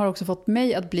tankarna har också fått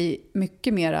mig att bli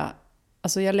mycket mera,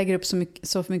 alltså jag lägger upp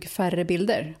så mycket färre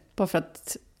bilder. Bara för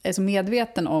att jag är så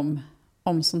medveten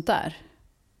om sånt där.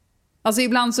 Alltså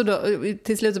ibland så då,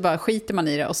 till slut så bara skiter man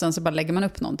i det och sen så bara lägger man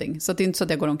upp någonting. Så det är inte så att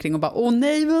jag går omkring och bara, åh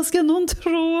nej, vad ska någon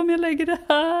tro om jag lägger det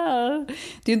här? Det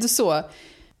är ju inte så.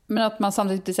 Men att man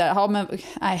samtidigt blir så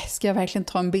här, ska jag verkligen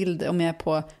ta en bild om jag är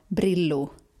på Brillo,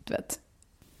 du vet.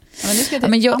 Ja, men nu ska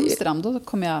jag till Amsterdam, då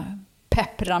kommer jag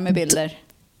peppra med bilder.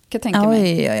 Kan jag tänka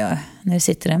mig. Oj. Nu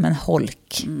sitter det med en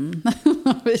holk.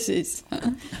 Precis.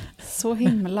 Så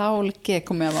himla holkig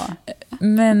kommer jag vara.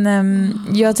 Men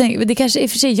jag tänker, det kanske i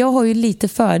och för sig, jag har ju lite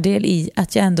fördel i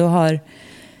att jag ändå har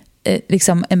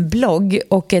liksom en blogg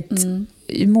och ett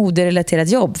moderelaterat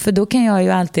jobb. För då kan jag ju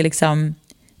alltid liksom,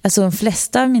 alltså de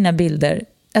flesta av mina bilder,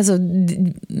 alltså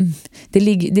det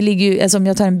ligger ju, alltså om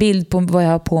jag tar en bild på vad jag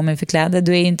har på mig för kläder,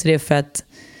 då är inte det för att,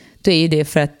 då är ju det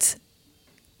för att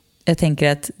jag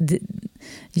tänker att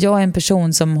jag är en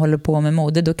person som håller på med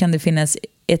mode, då kan det finnas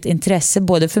ett intresse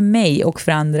både för mig och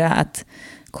för andra att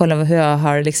kolla hur jag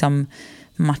har liksom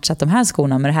matchat de här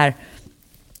skorna med det här.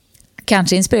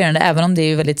 Kanske inspirerande, även om det är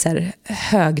ju väldigt så här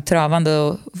högtravande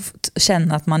och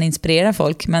känna att man inspirerar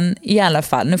folk. Men i alla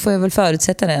fall, nu får jag väl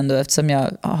förutsätta det ändå, eftersom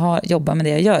jag har jobbat med det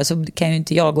jag gör, så kan ju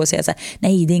inte jag gå och säga så här: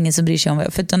 nej, det är ingen som bryr sig om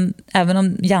det. För även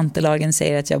om jantelagen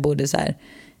säger att jag borde så här,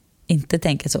 inte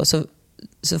tänka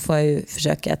så får jag ju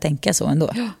försöka tänka så ändå.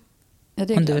 Ja,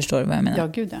 det är om du förstår vad jag menar. Ja,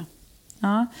 gud ja.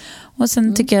 Ja. Och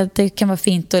sen tycker jag att det kan vara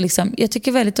fint och liksom, jag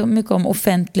tycker väldigt mycket om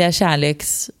offentliga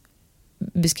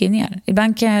kärleksbeskrivningar.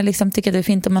 Ibland kan jag liksom tycka att det är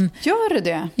fint om man... Gör du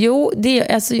det? Jo,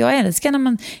 alltså jag älskar när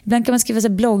man... Ibland kan man skriva så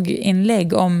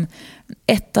blogginlägg om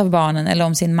ett av barnen eller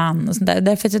om sin man och sånt där.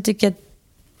 Därför att jag tycker att...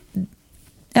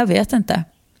 Jag vet inte.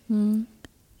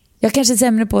 Jag kanske är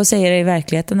sämre på att säga det i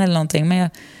verkligheten eller någonting, men jag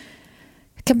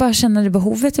kan bara känna det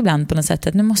behovet ibland på något sätt.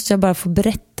 Att nu måste jag bara få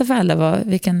berätta för alla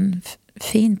vilken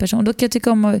fin person. Då kan jag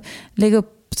tycka om att lägga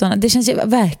upp sådana. Det känns ju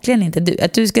verkligen inte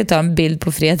att du ska ta en bild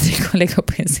på Fredrik och lägga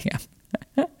upp på Instagram.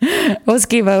 Och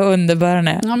skriva hur underbar han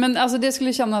är. Ja, men alltså det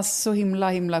skulle kännas så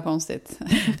himla konstigt.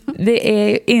 Det är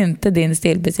ju inte din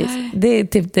stil precis. Det är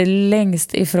typ det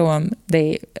längst ifrån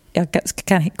det jag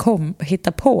kan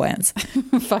hitta på ens.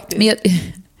 Faktiskt.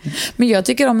 Men jag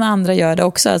tycker om när andra gör det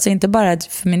också, alltså inte bara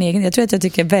för min egen. Jag tror att jag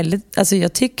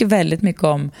tycker väldigt mycket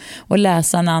om att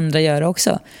läsa när andra gör det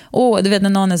också. Du vet när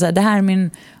någon är så här: det här är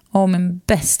min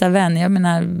bästa vän. Jag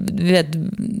menar, du vet,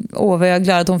 vad jag är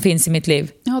glad att hon finns i mitt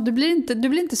liv. Ja, du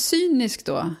blir inte cynisk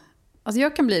då. Alltså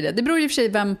jag kan bli det. Det beror ju för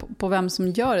sig på vem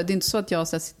som gör det. Det är inte så att jag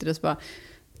så här sitter och bara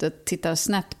tittar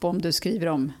snett på om du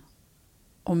skriver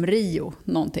om Rio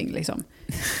någonting liksom.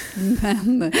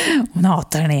 Men hon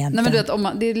hatar den egentligen. Nej, men du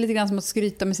vet, det är lite grann som att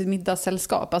skryta med sitt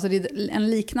middagssällskap. Alltså det är en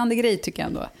liknande grej tycker jag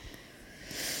ändå.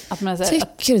 Att man säger,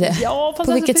 tycker du det? Ja, fast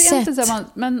på vilket sätt?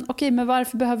 Men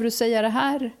varför behöver du säga det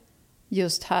här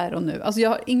just här och nu?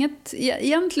 Alltså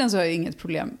egentligen så har jag inget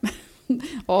problem.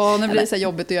 Nu blir det så här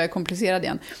jobbigt och jag är komplicerad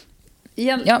igen.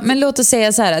 Ja, men låt oss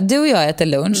säga så här, du och jag äter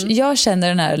lunch. Jag känner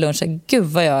den här lunchen, gud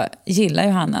vad jag gillar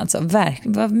Johanna alltså.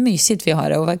 Vad mysigt vi har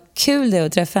det och vad kul det är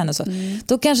att träffa henne och så.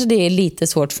 Då kanske det är lite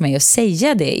svårt för mig att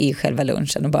säga det i själva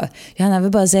lunchen och bara, Johanna, jag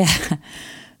vill bara säga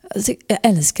jag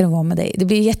älskar att vara med dig.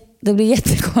 Det blir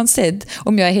jättekonstigt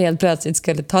om jag helt plötsligt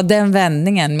skulle ta den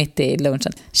vändningen mitt i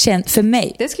lunchen. För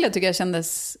mig. Det skulle jag tycka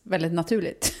kändes väldigt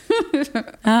naturligt.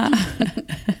 Ja.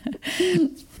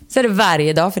 Så är det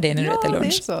varje dag för dig när du äter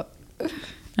lunch. Det är så.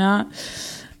 Ja.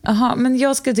 Aha, men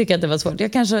jag skulle tycka att det var svårt.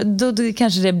 Då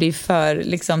kanske det blir för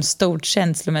liksom, stort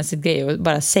känslomässigt grej att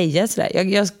bara säga sådär.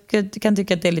 Jag kan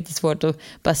tycka att det är lite svårt att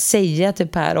bara säga till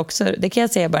Per också. Det kan jag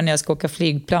säga bara när jag ska åka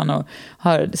flygplan och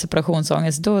har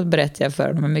separationsångest. Då berättar jag för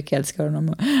honom hur mycket jag älskar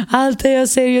honom. Allt det jag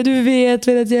säger, du vet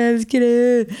väl att jag älskar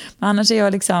det. Men annars är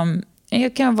jag liksom...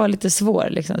 Jag kan vara lite svår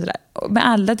liksom, sådär. Med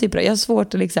alla typer av... Jag har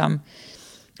svårt att liksom...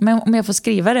 Men om jag får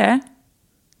skriva det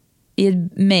i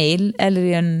ett mail eller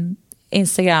i en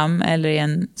Instagram eller i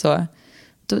en så,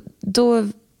 då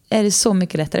är det så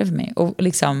mycket lättare för mig att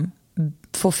liksom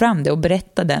få fram det och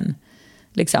berätta den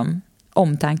liksom,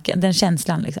 omtanken, den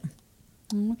känslan liksom.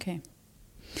 Okej.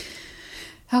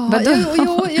 Ja,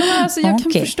 jo, alltså jag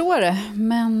kan förstå det,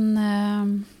 men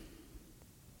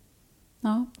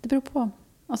ja, det beror på.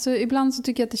 Alltså ibland så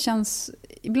tycker jag att det känns...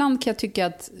 Ibland kan jag tycka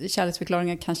att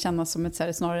kärleksförklaringar kan kännas som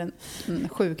snarare en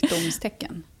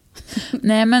sjukdomstecken.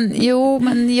 Nej, men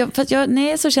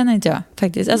nej, så känner inte jag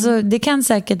faktiskt. Alltså, det kan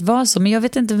säkert vara så, men jag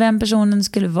vet inte vem personen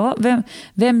skulle vara.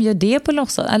 Vem gör det på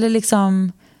låtsas? Eller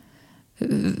liksom...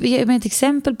 Ge mig ett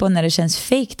exempel på när det känns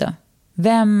fake då.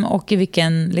 Vem och i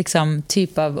vilken liksom,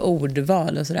 typ av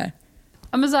ordval och sådär.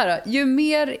 Ja, men så här, ju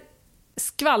mer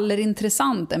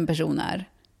skvallerintressant en person är,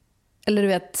 eller du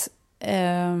vet,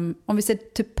 om vi ser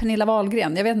typ Pernilla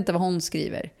Wahlgren, jag vet inte vad hon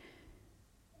skriver.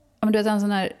 Men du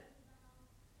vet,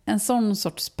 en sån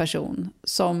sorts person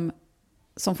som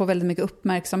får väldigt mycket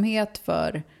uppmärksamhet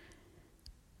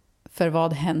för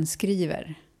vad hen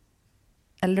skriver.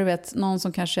 Eller du vet, någon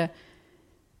som kanske...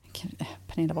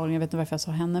 Pernilla Wahlgren, jag vet inte varför jag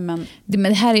sa henne, men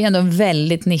det här är ändå en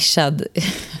väldigt nischad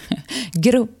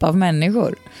grupp av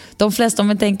människor. De flesta, om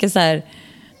vi tänker så här...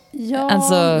 Ja,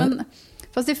 alltså, men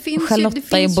fast det finns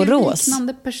Charlotta ju i Borås.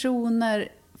 liknande personer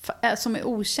som är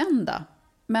okända,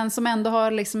 men som ändå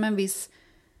har liksom en viss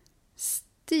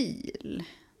stil.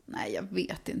 Nej, jag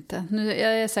vet inte.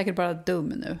 Jag är säkert bara dum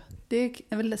nu. Det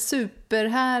är väl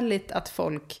superhärligt att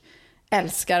folk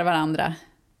älskar varandra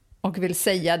och vill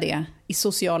säga det i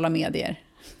sociala medier.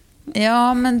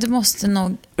 Ja, men du måste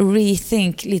nog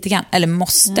rethink lite grann. Eller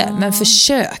måste, men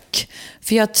försök.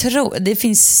 För jag tror, det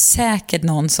finns säkert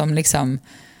någon som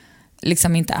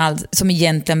liksom inte alls, som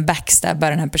egentligen backstabbar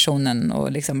den här personen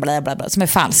och liksom bla bla bla, som är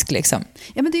falsk liksom.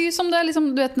 Ja, men det är ju som där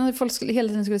liksom, du vet, när folk hela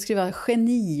tiden skulle skriva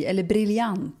geni eller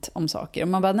briljant om saker. Och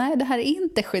man bara, nej, det här är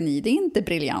inte geni, det är inte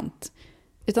briljant.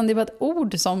 Utan det är bara ett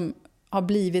ord som har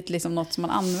blivit liksom något som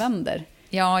man använder.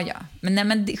 Ja.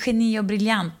 Men geni och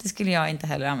briljant, det skulle jag inte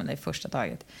heller använda i första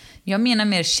taget. Jag menar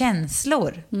mer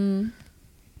känslor.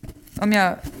 Om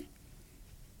jag...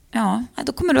 Ja,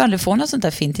 då kommer du aldrig få något sånt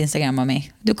där fint Instagram av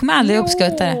mig. Du kommer aldrig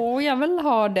uppskatta det. Jo, jag vill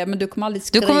ha det, men du kommer aldrig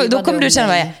skriva då kommer det du känna,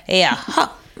 mig. Jaha,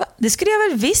 det skulle jag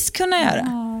väl visst kunna göra.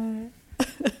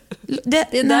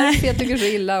 Det är därför jag tycker så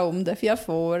illa om det, för jag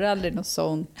får aldrig något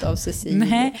sånt av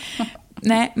Cecilia.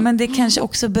 Nej, men det kanske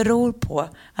också beror på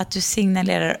att du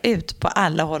signalerar ut på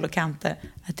alla håll och kanter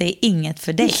att det är inget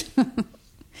för dig.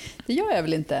 Det gör jag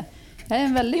väl inte. Jag är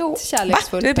en väldigt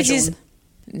kärleksfull person. Precis...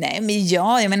 Nej, men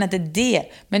jag menar inte det.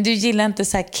 Men du gillar inte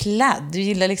så här kladd. Du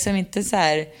gillar liksom inte så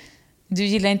här... Du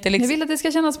gillar inte liksom... Jag vill att det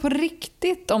ska kännas på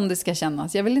riktigt, om det ska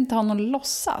kännas. Jag vill inte ha någon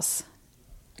låtsas.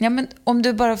 Ja, men om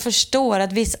du bara förstår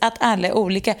att alla är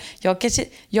olika.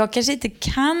 Jag kanske inte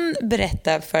kan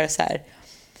berätta för så här...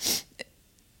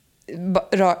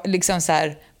 liksom så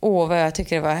här... vad jag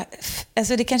tycker det var...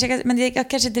 Alltså det kanske... Men jag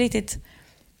kanske inte riktigt...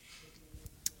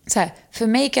 Så här, för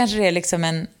mig kanske det är liksom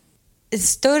en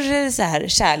större så här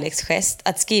kärleksgest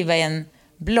att skriva i en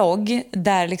blogg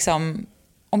där liksom,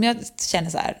 om jag känner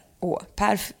så här,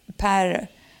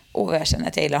 jag känner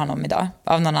att jag gillar honom idag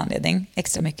av någon anledning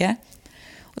extra mycket,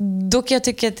 då kan jag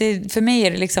tycka att för mig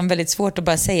är det liksom väldigt svårt att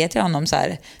bara säga till honom så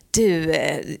här, du,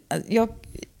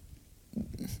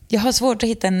 jag har svårt att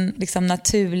hitta en liksom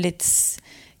naturligt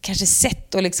kanske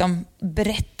sätt att liksom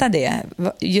berätta det,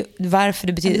 varför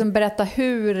det betyder, liksom berätta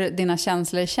hur dina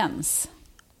känslor känns.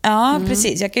 Ja,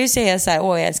 precis. Jag kan ju säga så här,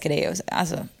 jag älskar dig. Och så,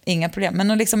 alltså, inga problem.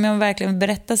 Men liksom, jag verkligen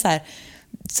berätta så här,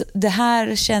 det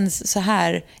här känns så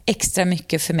här extra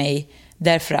mycket för mig.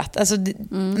 Därför att, alltså,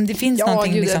 det finns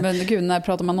någonting... Ja, gud, när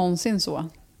pratar man någonsin så?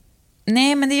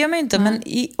 Nej, men det gör man ju inte. Men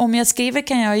om jag skriver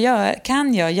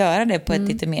kan jag göra det på ett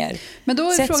lite mer... Men då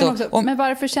är sätt frågan så. också, men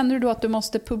varför känner du då att du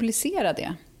måste publicera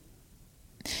det?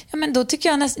 Ja, men då tycker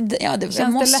jag nästan... Ja,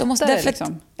 känns det lättare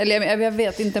liksom? Eller jag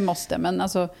vet inte måste, men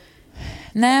alltså...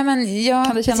 Nej,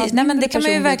 men det kan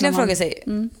man ju verkligen fråga sig.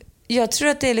 Jag tror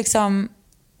att det är liksom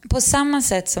på samma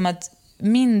sätt som att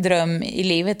min dröm i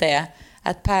livet är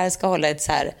att Per ska hålla ett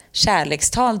så här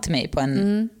kärlekstal till mig på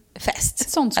en fest. Ett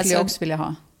sånt skulle jag också vilja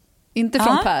ha. Inte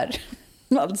från Per.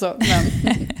 Alltså,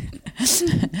 men...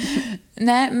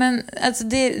 Nej, men alltså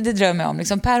det drömmer jag om.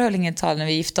 Liksom, Per höll inget tal när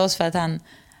vi gifte oss för att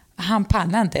han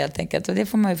pallar inte helt enkelt. Och det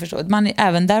får man ju förstå.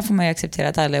 Även där får man ju acceptera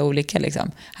att alla är olika.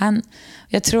 Liksom.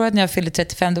 Jag tror att när jag fyllde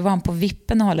 35 då var han på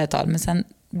vippen att hålla ett tal. Men sen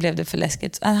blev det för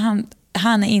läskigt.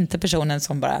 Han är inte personen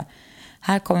som bara...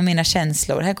 Här kommer mina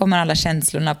känslor. Här kommer alla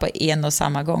känslorna på en och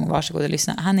samma gång. Varsågod och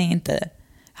lyssna.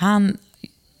 Han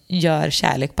gör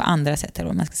kärlek på andra sätt. Eller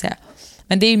vad man ska säga.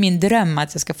 Men det är ju min dröm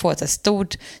att jag ska få ett så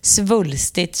stort,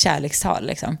 svulstigt kärlekstal.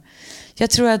 Liksom. Jag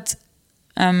tror att...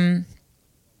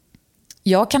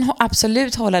 jag kan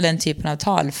absolut hålla den typen av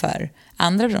tal för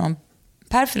andra. Om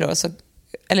Per förlorar oss,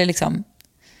 eller liksom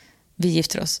vi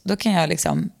gifter oss, då kan jag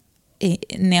liksom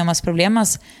nemas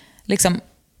problemas liksom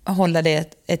hålla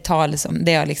det ett tal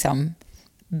där jag liksom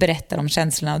berättar om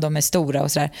känslorna och de är stora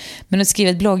och sådär. Men att skriva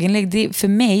ett blogginlägg, för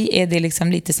mig är det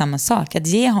liksom lite samma sak. Att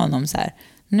ge honom så här,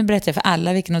 nu berättar jag för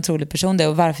alla vilken otrolig person det är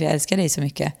och varför jag älskar dig så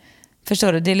mycket.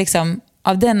 Förstår du? Det är liksom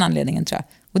av den anledningen, tror jag.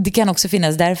 Och det kan också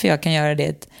finnas därför jag kan göra det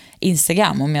ett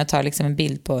Instagram. Om jag tar liksom en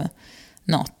bild på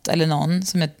något eller någon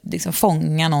som liksom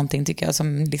fångar någonting, tycker jag,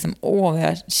 som liksom,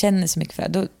 jag känner så mycket för det.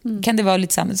 Då kan det vara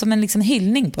lite som en liksom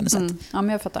hyllning på något sätt. Ja, men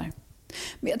jag fattar.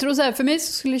 Men jag tror så här, för mig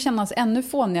så skulle det kännas ännu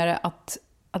fånigare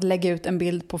att lägga ut en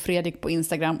bild på Fredrik på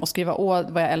Instagram och skriva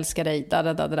vad jag älskar dig,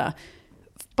 da.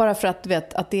 Bara för att,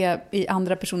 vet, att det är i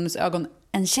andra personens ögon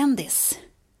en kändis.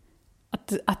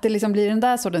 Att det liksom blir den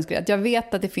där sortens grej. Att jag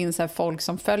vet att det finns här folk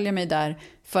som följer mig där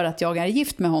för att jag är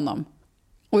gift med honom.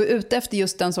 Och är ute efter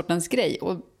just den sortens grej.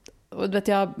 Och vet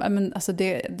jag, men alltså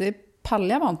det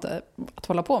pallar jag inte att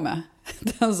hålla på med.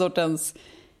 Den sortens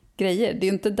grejer. Det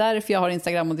är inte därför jag har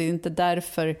Instagram och det är inte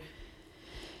därför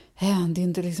Det är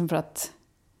inte liksom för att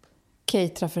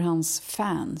catera för hans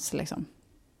fans liksom.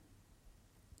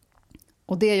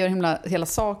 Och det gör hela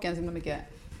saken så himla mycket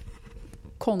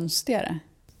konstigare.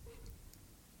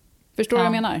 Förstår du vad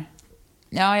jag menar?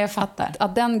 Ja, jag fattar.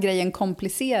 Att den grejen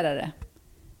komplicerar det.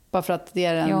 Bara för att det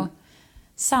är en... Jo.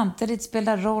 Samtidigt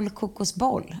spelar roll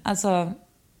kokosboll. Alltså...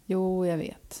 Jo, jag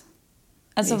vet.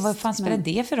 Alltså visst, vad fan spelar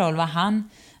det för roll? Vad han...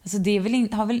 Alltså det är väl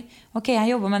inte... Okej, han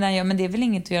jobbar med den, men det är väl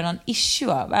inget att göra någon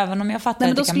issue av. Även om jag fattar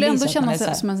att det kan bli så. Men då skulle jag ändå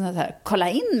känna som en sån här... Kolla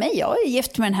in mig, jag är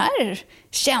gift med den här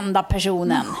kända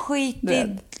personen. Skit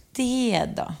i det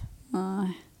då.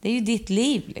 Nej. Det är ju ditt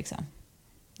liv liksom.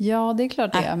 Ja, det är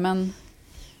klart det är, men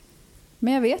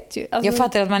jag vet ju. Alltså... Jag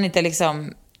fattar att man inte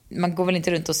liksom... Man går väl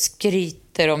inte runt och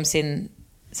skryter om sin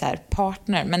så här,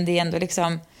 partner. Men det är ändå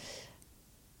liksom...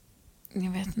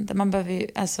 Jag vet inte, man behöver ju...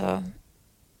 Alltså,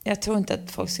 jag tror inte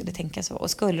att folk skulle tänka så.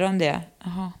 Och skulle de det,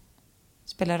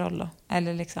 spelar roll då.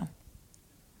 Eller liksom...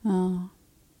 Ja.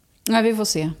 Nej, vi får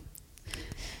se.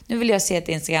 Nu vill jag se ett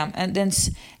Instagram.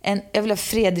 Jag vill ha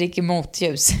Fredrik i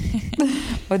motljus.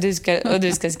 och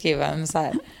du ska skriva en så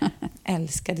här...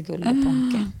 Älskade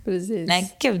Gulleponke. Precis.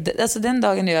 Nej, gud. Alltså den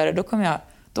dagen du gör det,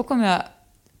 då kommer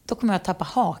jag tappa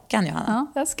hakan, Johanna.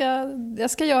 Ja,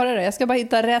 jag ska göra det. Jag ska bara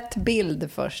hitta rätt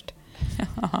bild först.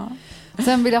 Ja.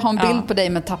 Sen vill jag ha en bild på dig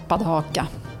med tappad haka.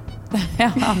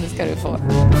 Ja, det ska du få.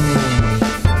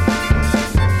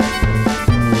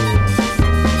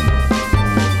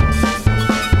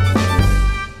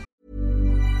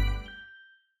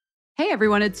 Hey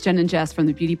everyone, it's Jen and Jess from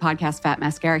the beauty podcast Fat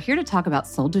Mascara here to talk about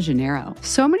Sol de Janeiro.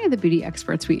 So many of the beauty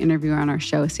experts we interview on our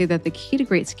show say that the key to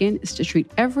great skin is to treat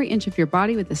every inch of your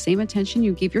body with the same attention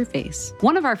you give your face.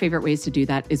 One of our favorite ways to do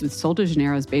that is with Sol de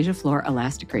Janeiro's Beija Flor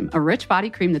Elastic Cream, a rich body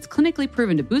cream that's clinically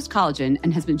proven to boost collagen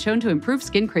and has been shown to improve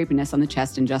skin crepiness on the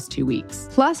chest in just 2 weeks.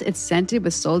 Plus, it's scented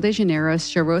with Sol de Janeiro's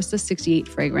Charosta 68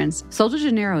 fragrance. Sol de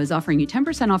Janeiro is offering you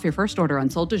 10% off your first order on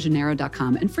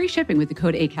soldejaneiro.com and free shipping with the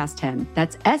code ACAST10.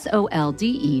 That's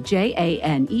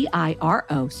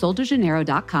SOLDEJANEIRO,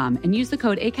 soldejaneiro.com, and use the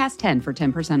code ACAST10 for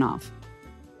 10% off.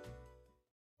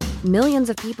 Millions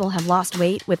of people have lost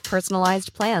weight with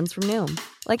personalized plans from Noom.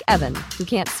 Like Evan, who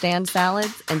can't stand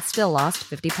salads and still lost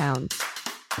 50 pounds.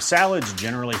 Salads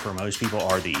generally for most people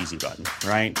are the easy button,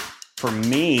 right? For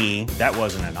me, that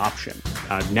wasn't an option.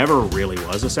 I never really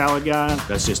was a salad guy.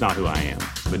 That's just not who I am.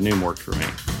 But Noom worked for me.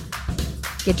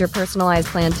 Get your personalized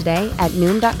plan today at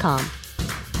Noom.com.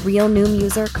 Real Noom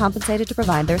user compensated to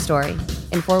provide their story.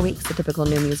 In 4 weeks, the typical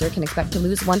Noom user can expect to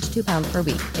lose 1 to 2 pounds per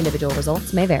week. Individual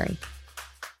results may vary.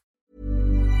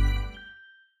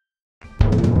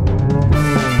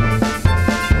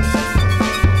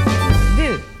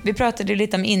 Vi pratade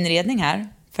lite om inredning här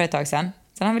för ett tag sedan.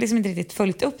 Sen har vi liksom inte riktigt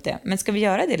följt upp det. Men ska vi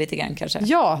göra det lite grann kanske?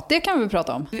 Ja, det kan vi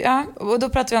prata om. Ja, och då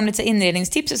pratade vi om lite så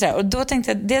inredningstips och sådär. Och då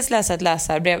tänkte jag dels läsa ett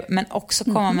läsarbrev, men också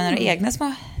komma med några egna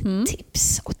små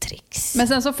tips och tricks. Men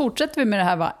sen så fortsätter vi med det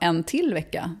här en till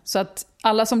vecka. Så att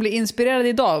alla som blir inspirerade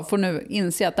idag får nu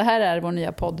inse att det här är vår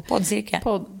nya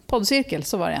poddcirkel,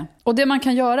 så var det. Och det man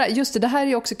kan göra, just det här är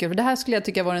ju också kul. För det här skulle jag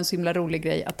tycka var en så himla rolig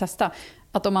grej att testa.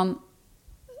 Att om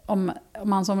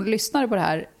man som lyssnar på det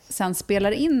här sen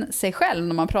spelar in sig själv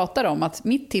när man pratar om att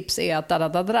mitt tips är att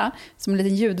som en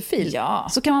liten ljudfil,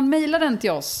 så kan man mejla den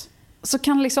till oss. Så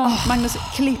kan liksom Magnus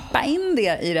klippa in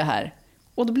det i det här.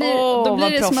 Och då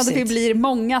blir det som att det blir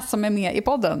många som är med i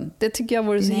podden. Det tycker jag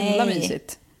vore så himla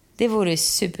mysigt. Det vore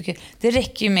superkul. Det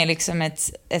räcker ju med liksom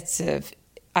ett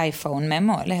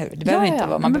iPhone-memo, eller hur? Det behöver inte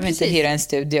vara. Man behöver inte hyra en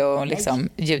studio och liksom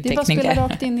ljudtekniker. Det är bara spela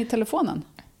rakt in i telefonen.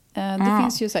 Det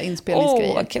finns ju så här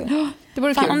inspelningsgrejer. Cool. Det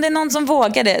vore kul. Om det är någon som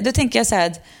vågar det, då tänker jag så här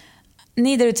att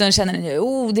ni där ute som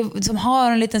känner som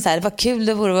har en liten så här, vad kul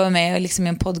det vore att vara med liksom i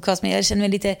en podcast, men jag känner mig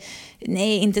lite,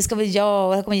 nej, inte ska väl jag,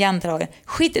 och här kommer jantragen.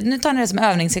 Skit, nu tar ni det som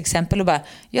övningsexempel och bara,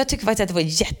 jag tycker faktiskt att det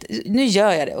var nu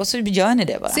gör jag det, och så gör ni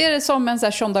det bara. Ser det som en så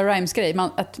här Shonda Rhimes-grej,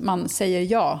 att man säger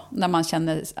ja när man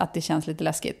känner att det känns lite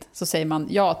läskigt, så säger man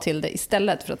ja till det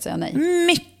istället för att säga nej.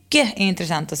 Mycket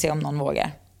intressant att se om någon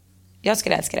vågar. Jag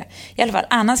skulle älska det. I alla fall,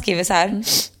 Anna skriver så här.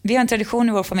 Vi har en tradition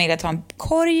i vår familj att ha en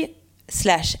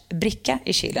korg/bricka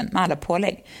i kylen med alla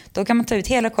pålägg. Då kan man ta ut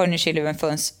hela korgen i kylen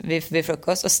vid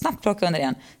frukost och snabbt plocka under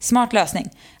igen. Smart lösning.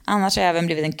 Annars har jag även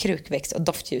blivit en krukväxt och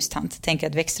doftljustant. Tänker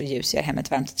att växter och ljus gör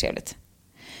hemmet varmt och trevligt.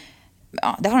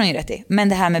 Ja, det har hon ju rätt i. Men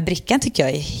det här med brickan tycker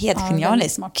jag är helt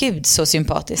genialiskt. Gud, så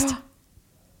sympatiskt. Ja.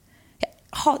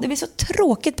 Det blir så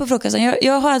tråkigt på frukosten.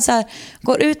 Jag har så här,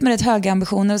 går ut med rätt höga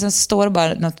ambitioner och sen står det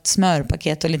bara något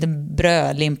smörpaket och lite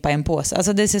brödlimpa i en påse.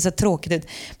 Alltså det ser så tråkigt ut.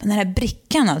 Men den här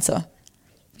brickan alltså.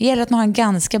 Det gäller att man har en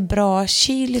ganska bra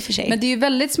kyl i för sig. Men det är ju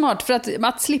väldigt smart, för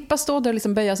att slippa stå där och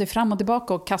liksom böja sig fram och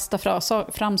tillbaka och kasta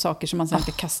fram saker som man sen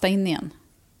ska kasta in igen.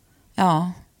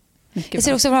 Ja. Jag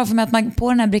ser också bra för mig att man på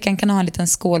den här brickan kan ha en liten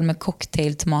skål med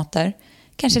cocktailtomater.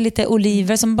 Kanske lite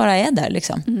oliver som bara är där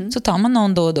liksom. Så tar man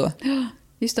någon då och då.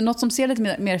 Just det, något som ser lite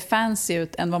mer fancy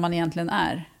ut än vad man egentligen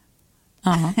är.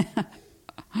 Ja.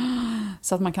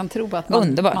 Så att man kan tro att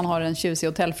man har en tjusig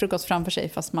hotellfrukost framför sig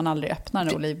fast man aldrig öppnar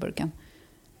den olivburken.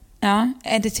 Ja,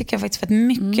 det tycker jag faktiskt var ett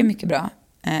mycket, mycket bra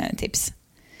tips.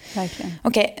 Verkligen.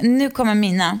 Okej, nu kommer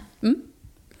mina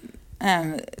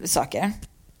saker.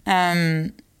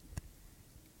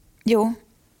 Jo,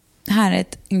 här är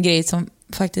en grej som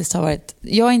faktiskt har varit...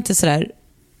 Jag är inte sådär...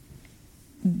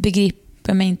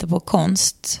 begriper mig inte på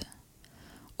konst.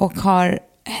 Och har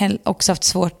också haft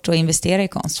svårt att investera i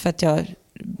konst. För att jag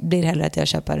blir hellre att jag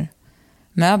köper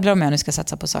möbler om jag nu ska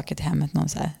satsa på saker till hemmet. Någon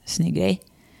så här snygg grej.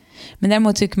 Men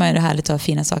däremot tycker man ju det är härligt att ha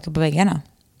fina saker på väggarna.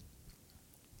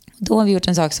 Då har vi gjort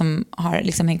en sak som har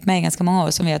liksom hängt med i ganska många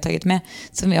år. Som vi har tagit med.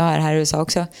 Som vi har här i USA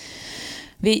också.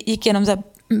 Vi gick igenom så här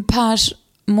Pers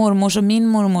mormors och min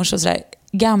mormors och sådär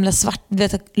gamla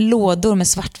lådor med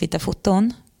svartvita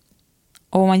foton.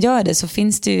 Och om man gör det så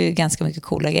finns det ju ganska mycket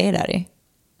coola grejer där i.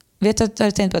 Har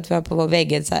du tänkt på att vi har på vår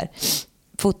vägg så här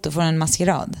foto från en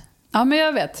maskerad? Ja, men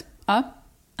jag vet.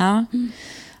 Ja.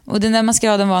 Och den där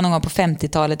maskeraden var någon gång på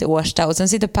 50-talet i Årsta. Och sen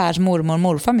sitter Pers mormor och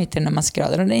morfar mitt i den där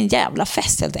maskeraden. Och det är en jävla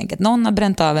fest helt enkelt. Någon har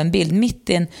bränt av en bild mitt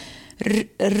i en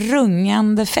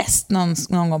rungande fest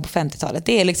någon gång på 50-talet.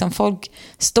 Det är liksom folk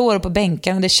står på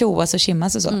bänken och det tjoas och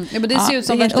kimmas och så. Ja, men det ser ut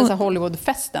som värsta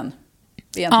Hollywood-festen.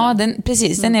 Egentligen. Ja,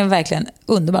 precis. Den är verkligen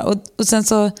underbar. Och sen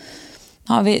så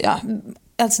har vi... Ja,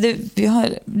 alltså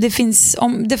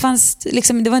det fanns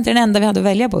liksom, det var inte den enda vi hade att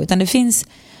välja på, utan det finns,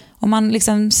 om man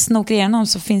liksom snokar igenom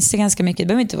så finns det ganska mycket. Det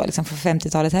behöver inte vara liksom från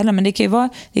 50-talet heller, men det kan ju vara,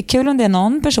 det är kul om det är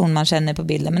någon person man känner på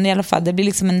bilden, men i alla fall det blir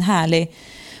liksom en härlig,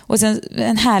 och sen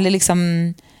en härlig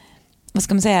liksom, vad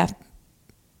ska man säga,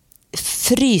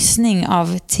 frysning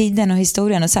av tiden och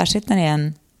historien, och särskilt när det är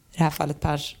i det här fallet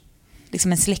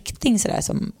liksom en släkting sådär,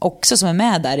 som är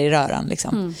med där i röran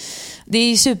liksom. Det är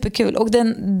ju superkul. Och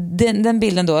den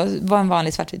bilden då var en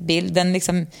vanlig svartvit bild. Den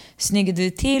liksom snyggade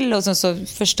vi till och så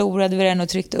förstorade vi den och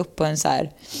tryckte upp på en så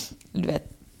här, du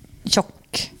vet,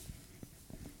 tjock,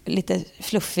 lite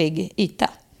fluffig yta.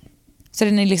 Så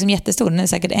den är liksom jättestor. Den är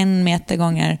säkert 1 meter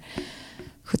gånger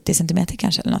 70 centimeter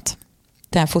kanske eller något.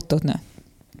 Det här fotot nu.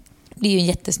 Det är ju en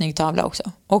jättesnygg tavla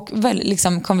också. Och väl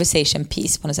liksom conversation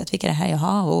piece på något sätt. Vilka är det här jag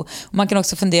har? Och man kan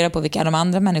också fundera på vilka är de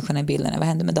andra människorna i bilden. Vad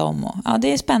händer med dem? Och, ja,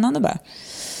 det är spännande bara.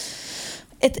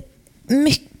 Ett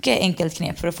mycket enkelt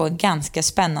knep för att få ganska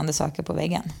spännande saker på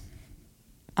väggen.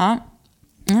 Ja.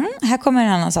 Här kommer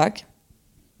en annan sak.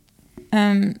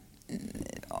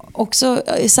 Också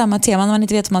i samma tema, när man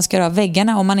inte vet vad man ska göra av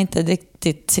väggarna. Om man inte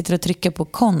riktigt sitter och trycker på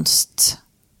konst.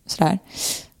 Sådär.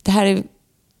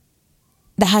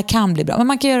 Det här kan bli bra. Men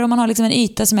man kan göra om man har liksom en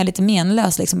yta som är lite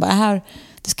menlös. Liksom bara här,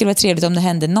 det skulle vara trevligt om det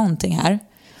hände någonting här.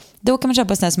 Då kan man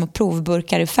köpa sådana små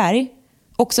provburkar i färg.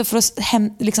 Också för att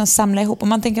liksom samla ihop. Om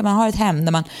man tänker att man har ett hem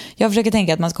där jag försöker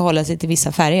tänka att man ska hålla sig till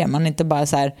vissa färger. Man inte bara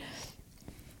så här,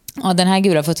 ja, den här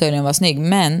gula fåtöljen var snygg.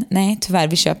 Men nej, tyvärr,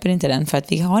 vi köper inte den för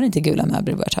att vi har inte gula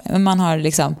möbler i vårt hem. Men man har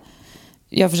liksom,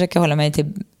 jag försöker hålla mig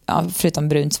till, ja, förutom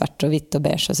brunt, svart och vitt och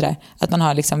beige och sådär. Att man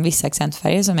har liksom vissa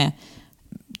accentfärger som är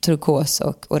turkos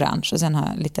och orange, och sen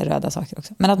har lite röda saker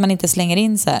också. Men att man inte slänger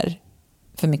in så här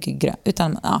för mycket grönt,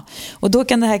 utan ja. Och då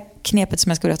kan det här knepet som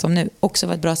jag ska berätta om nu också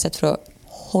vara ett bra sätt för att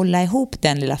hålla ihop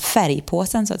den lilla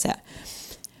färgpåsen så att säga.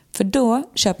 För då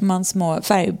köper man små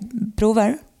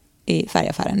färgprover i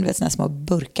färgaffären, du vet, såna små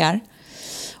burkar.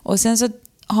 Och sen så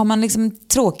har man liksom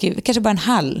tråkig, kanske bara en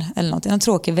hall eller något, en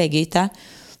tråkig väggyta,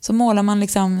 så målar man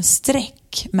liksom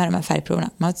streck med de här färgproverna.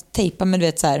 Man tejpar med, du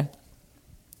vet, så här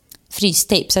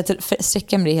frystejp så att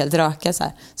strecken blir helt raka så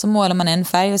här. Så målar man en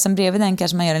färg och sen bredvid den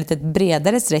kanske man gör en lite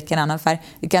bredare streck, en annan färg,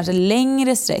 kanske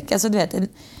längre streck, alltså du vet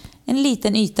en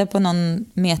liten yta på någon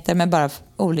meter med bara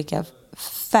olika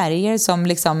färger som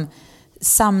liksom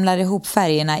samlar ihop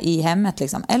färgerna i hemmet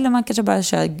liksom. Eller man kanske bara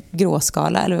kör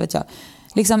gråskala eller vad vet jag.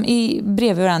 Liksom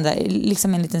bredvid varandra,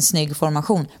 liksom en liten snygg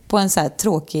formation på en så här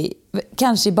tråkig,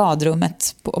 kanske i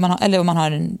badrummet om man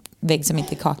har en vägg som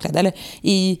inte är kaklad, eller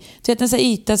i en sån här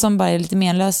yta som bara är lite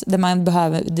menlös, där man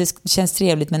behöver, det känns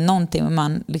trevligt med någonting men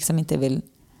man liksom inte vill,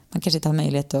 man kanske inte har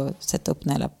möjlighet att sätta upp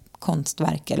några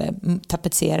konstverk eller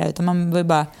tapetsera, utan man vill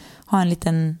bara ha en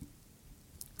liten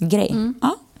grej.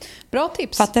 Ja. Bra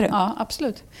tips. Fattar du? Ja,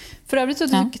 absolut. För övrigt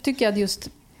så tycker jag att just,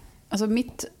 alltså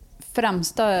mitt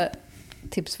främsta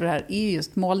tips för det här är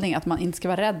just målning, att man inte ska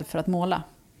vara rädd för att måla.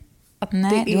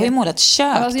 Nej, du har ju målat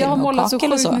kök. Alltså, jag har målat så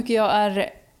sjukt mycket. Jag är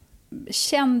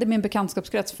känd i min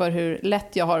bekantskapskrets för hur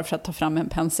lätt jag har för att ta fram en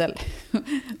pensel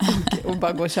och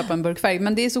bara gå och köpa en burk färg.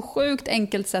 Men det är så sjukt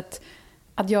enkelt sätt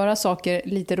att göra saker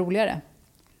lite roligare.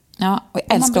 Ja, och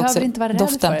jag älskar också inte vara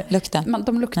doften, för lukten.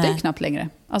 De luktar ju knappt längre.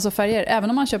 Alltså färger, även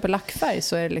om man köper lackfärg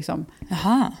så är det liksom...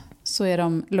 Så är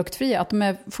de luktfria. Att de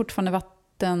är fortfarande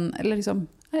vatten... Eller liksom...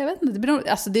 Jag vet inte.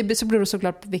 Det beror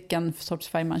såklart på vilken sorts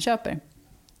färg man köper.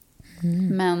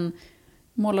 Men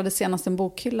målade senast en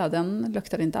bokhylla, den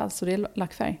luktade inte alls. Så det är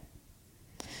lackfärg.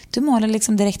 Du målar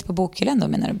liksom direkt på bokhyllan då,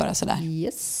 menar du bara sådär?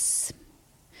 Yes.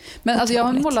 Men alltså jag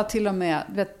har målat till och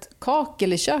med,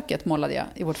 kakel i köket målade jag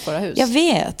i vårt förra hus. Jag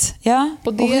vet, ja.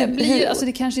 Och det, alltså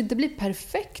det kanske inte blir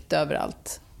perfekt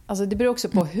överallt. Alltså det beror också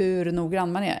på hur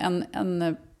noggrann man är.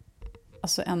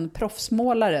 En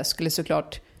proffsmålare skulle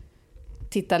såklart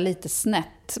titta lite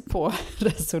snett på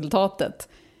resultatet.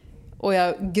 Och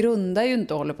jag grundar ju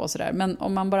inte och håller på sådär. Men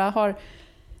om man bara har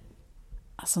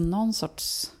alltså någon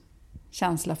sorts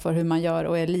känsla för hur man gör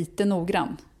och är lite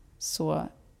noggrann så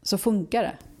funkar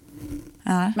det.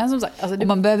 Ja. Men som sagt, alltså och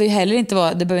man behöver ju heller inte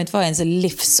vara, det behöver inte vara ens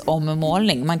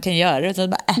livsommålning. Man kan göra det utan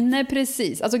bara Nej,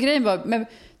 precis. Alltså grejen var,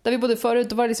 där vi bodde förut,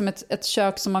 då var det liksom ett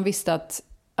kök som man visste att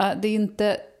det är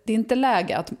inte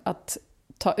läge att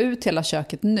ta ut hela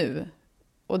köket nu.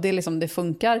 Och det är liksom, det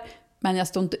funkar, men jag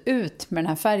står inte ut med den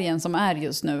här färgen som är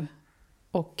just nu.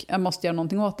 Och jag måste göra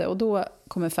någonting åt det. Och då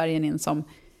kommer färgen in som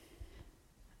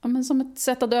ett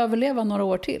sätt att överleva några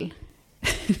år till.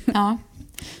 Ja.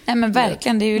 Nej, men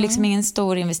verkligen, det är ju liksom ingen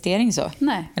stor investering så.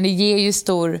 Nej. Men det gör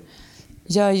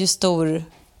ju stor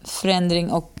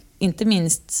förändring och inte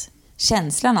minst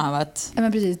känslan av att... Ja,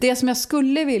 men precis. Det som jag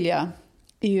skulle vilja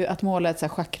är ju att måla ett så här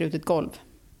schackrutigt golv.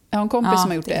 Jag har en kompis som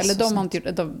har gjort det. Eller de har inte gjort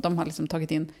det. De har liksom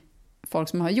tagit in folk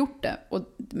som har gjort det.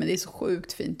 Men det är så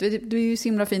sjukt fint. Det är ju så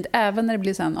himla fint även när det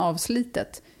blir sen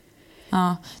avslitet.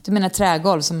 Ja, du menar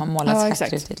trägolv som har målats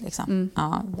schackrutigt liksom.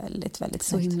 Ja, väldigt, väldigt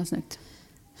så himla snyggt.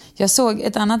 Jag såg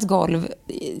ett annat golv.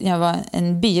 Jag var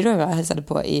en byrå jag hälsade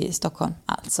på i Stockholm.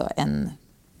 Alltså en...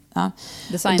 Ja.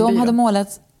 Designbyrå. De hade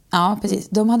målat... Ja, precis.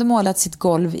 De hade målat sitt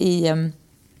golv i...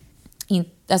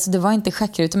 alltså det var inte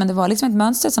schackrutor, men det var liksom ett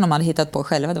mönster som de hade hittat på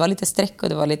själva. Det var lite streck och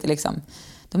det var lite liksom...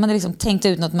 De hade liksom tänkt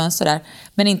ut något mönster där.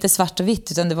 Men inte svart och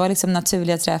vitt, utan det var liksom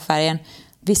naturliga träfärgen.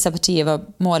 Vissa partier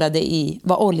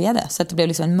var oljade, så att det blev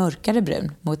liksom en mörkare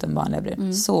brun mot en vanlig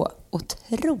brun. Så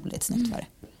otroligt snyggt var det.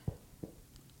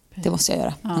 Det måste jag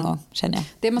göra någon gång, känner jag.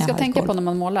 Det man ska tänka på när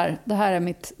man målar, det här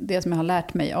är det som jag har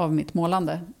lärt mig av mitt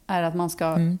målande, är att man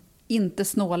ska inte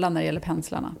snåla när det gäller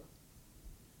penslarna.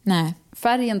 Nej.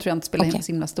 Färgen tror jag inte spelar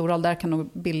så himla stor roll. Där kan nog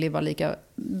billig vara lika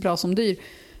bra som dyr.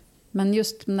 Men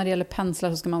just när det gäller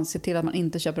penslar så ska man se till att man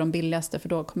inte köper de billigaste, för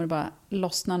då kommer det bara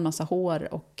lossna en massa hår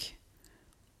och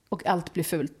allt blir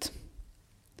fult.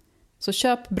 Så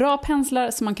köp bra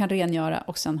penslar som man kan rengöra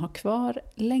och sen ha kvar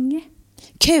länge.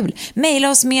 Kul!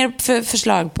 Maila oss mer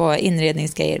förslag på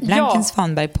inredningsgrejer.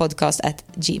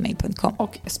 blankensvanbergpodcast@gmail.com.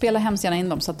 Och spela hemskt gärna in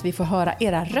dem så att vi får höra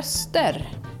era röster.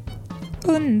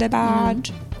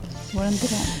 Underbart! Vår en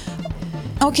dröm.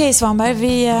 Okej, Svanberg,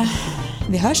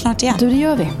 vi hörs snart igen. Du, det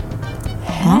gör vi.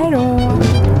 Hej då!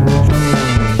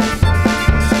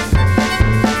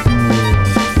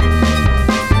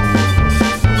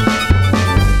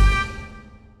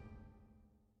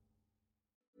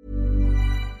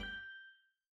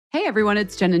 Hey everyone,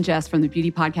 it's Jen and Jess from the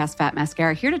beauty podcast Fat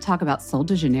Mascara, here to talk about Sol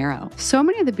de Janeiro. So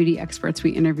many of the beauty experts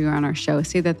we interview on our show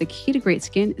say that the key to great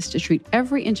skin is to treat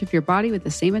every inch of your body with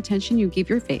the same attention you give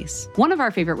your face. One of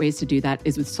our favorite ways to do that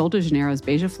is with Sol de Janeiro's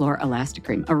Beija Flor Elastic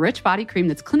Cream, a rich body cream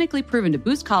that's clinically proven to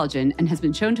boost collagen and has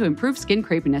been shown to improve skin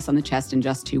crepiness on the chest in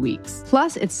just 2 weeks.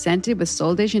 Plus, it's scented with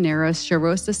Sol de Janeiro's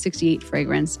Charosta 68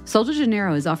 fragrance. Sol de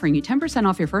Janeiro is offering you 10%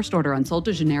 off your first order on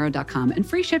soldejaneiro.com and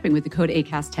free shipping with the code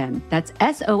ACAST10. That's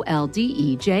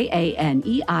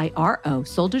SOLDEJANEIRO,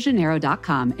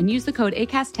 soldejaneiro.com, and use the code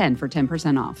ACAST10 for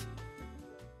 10% off.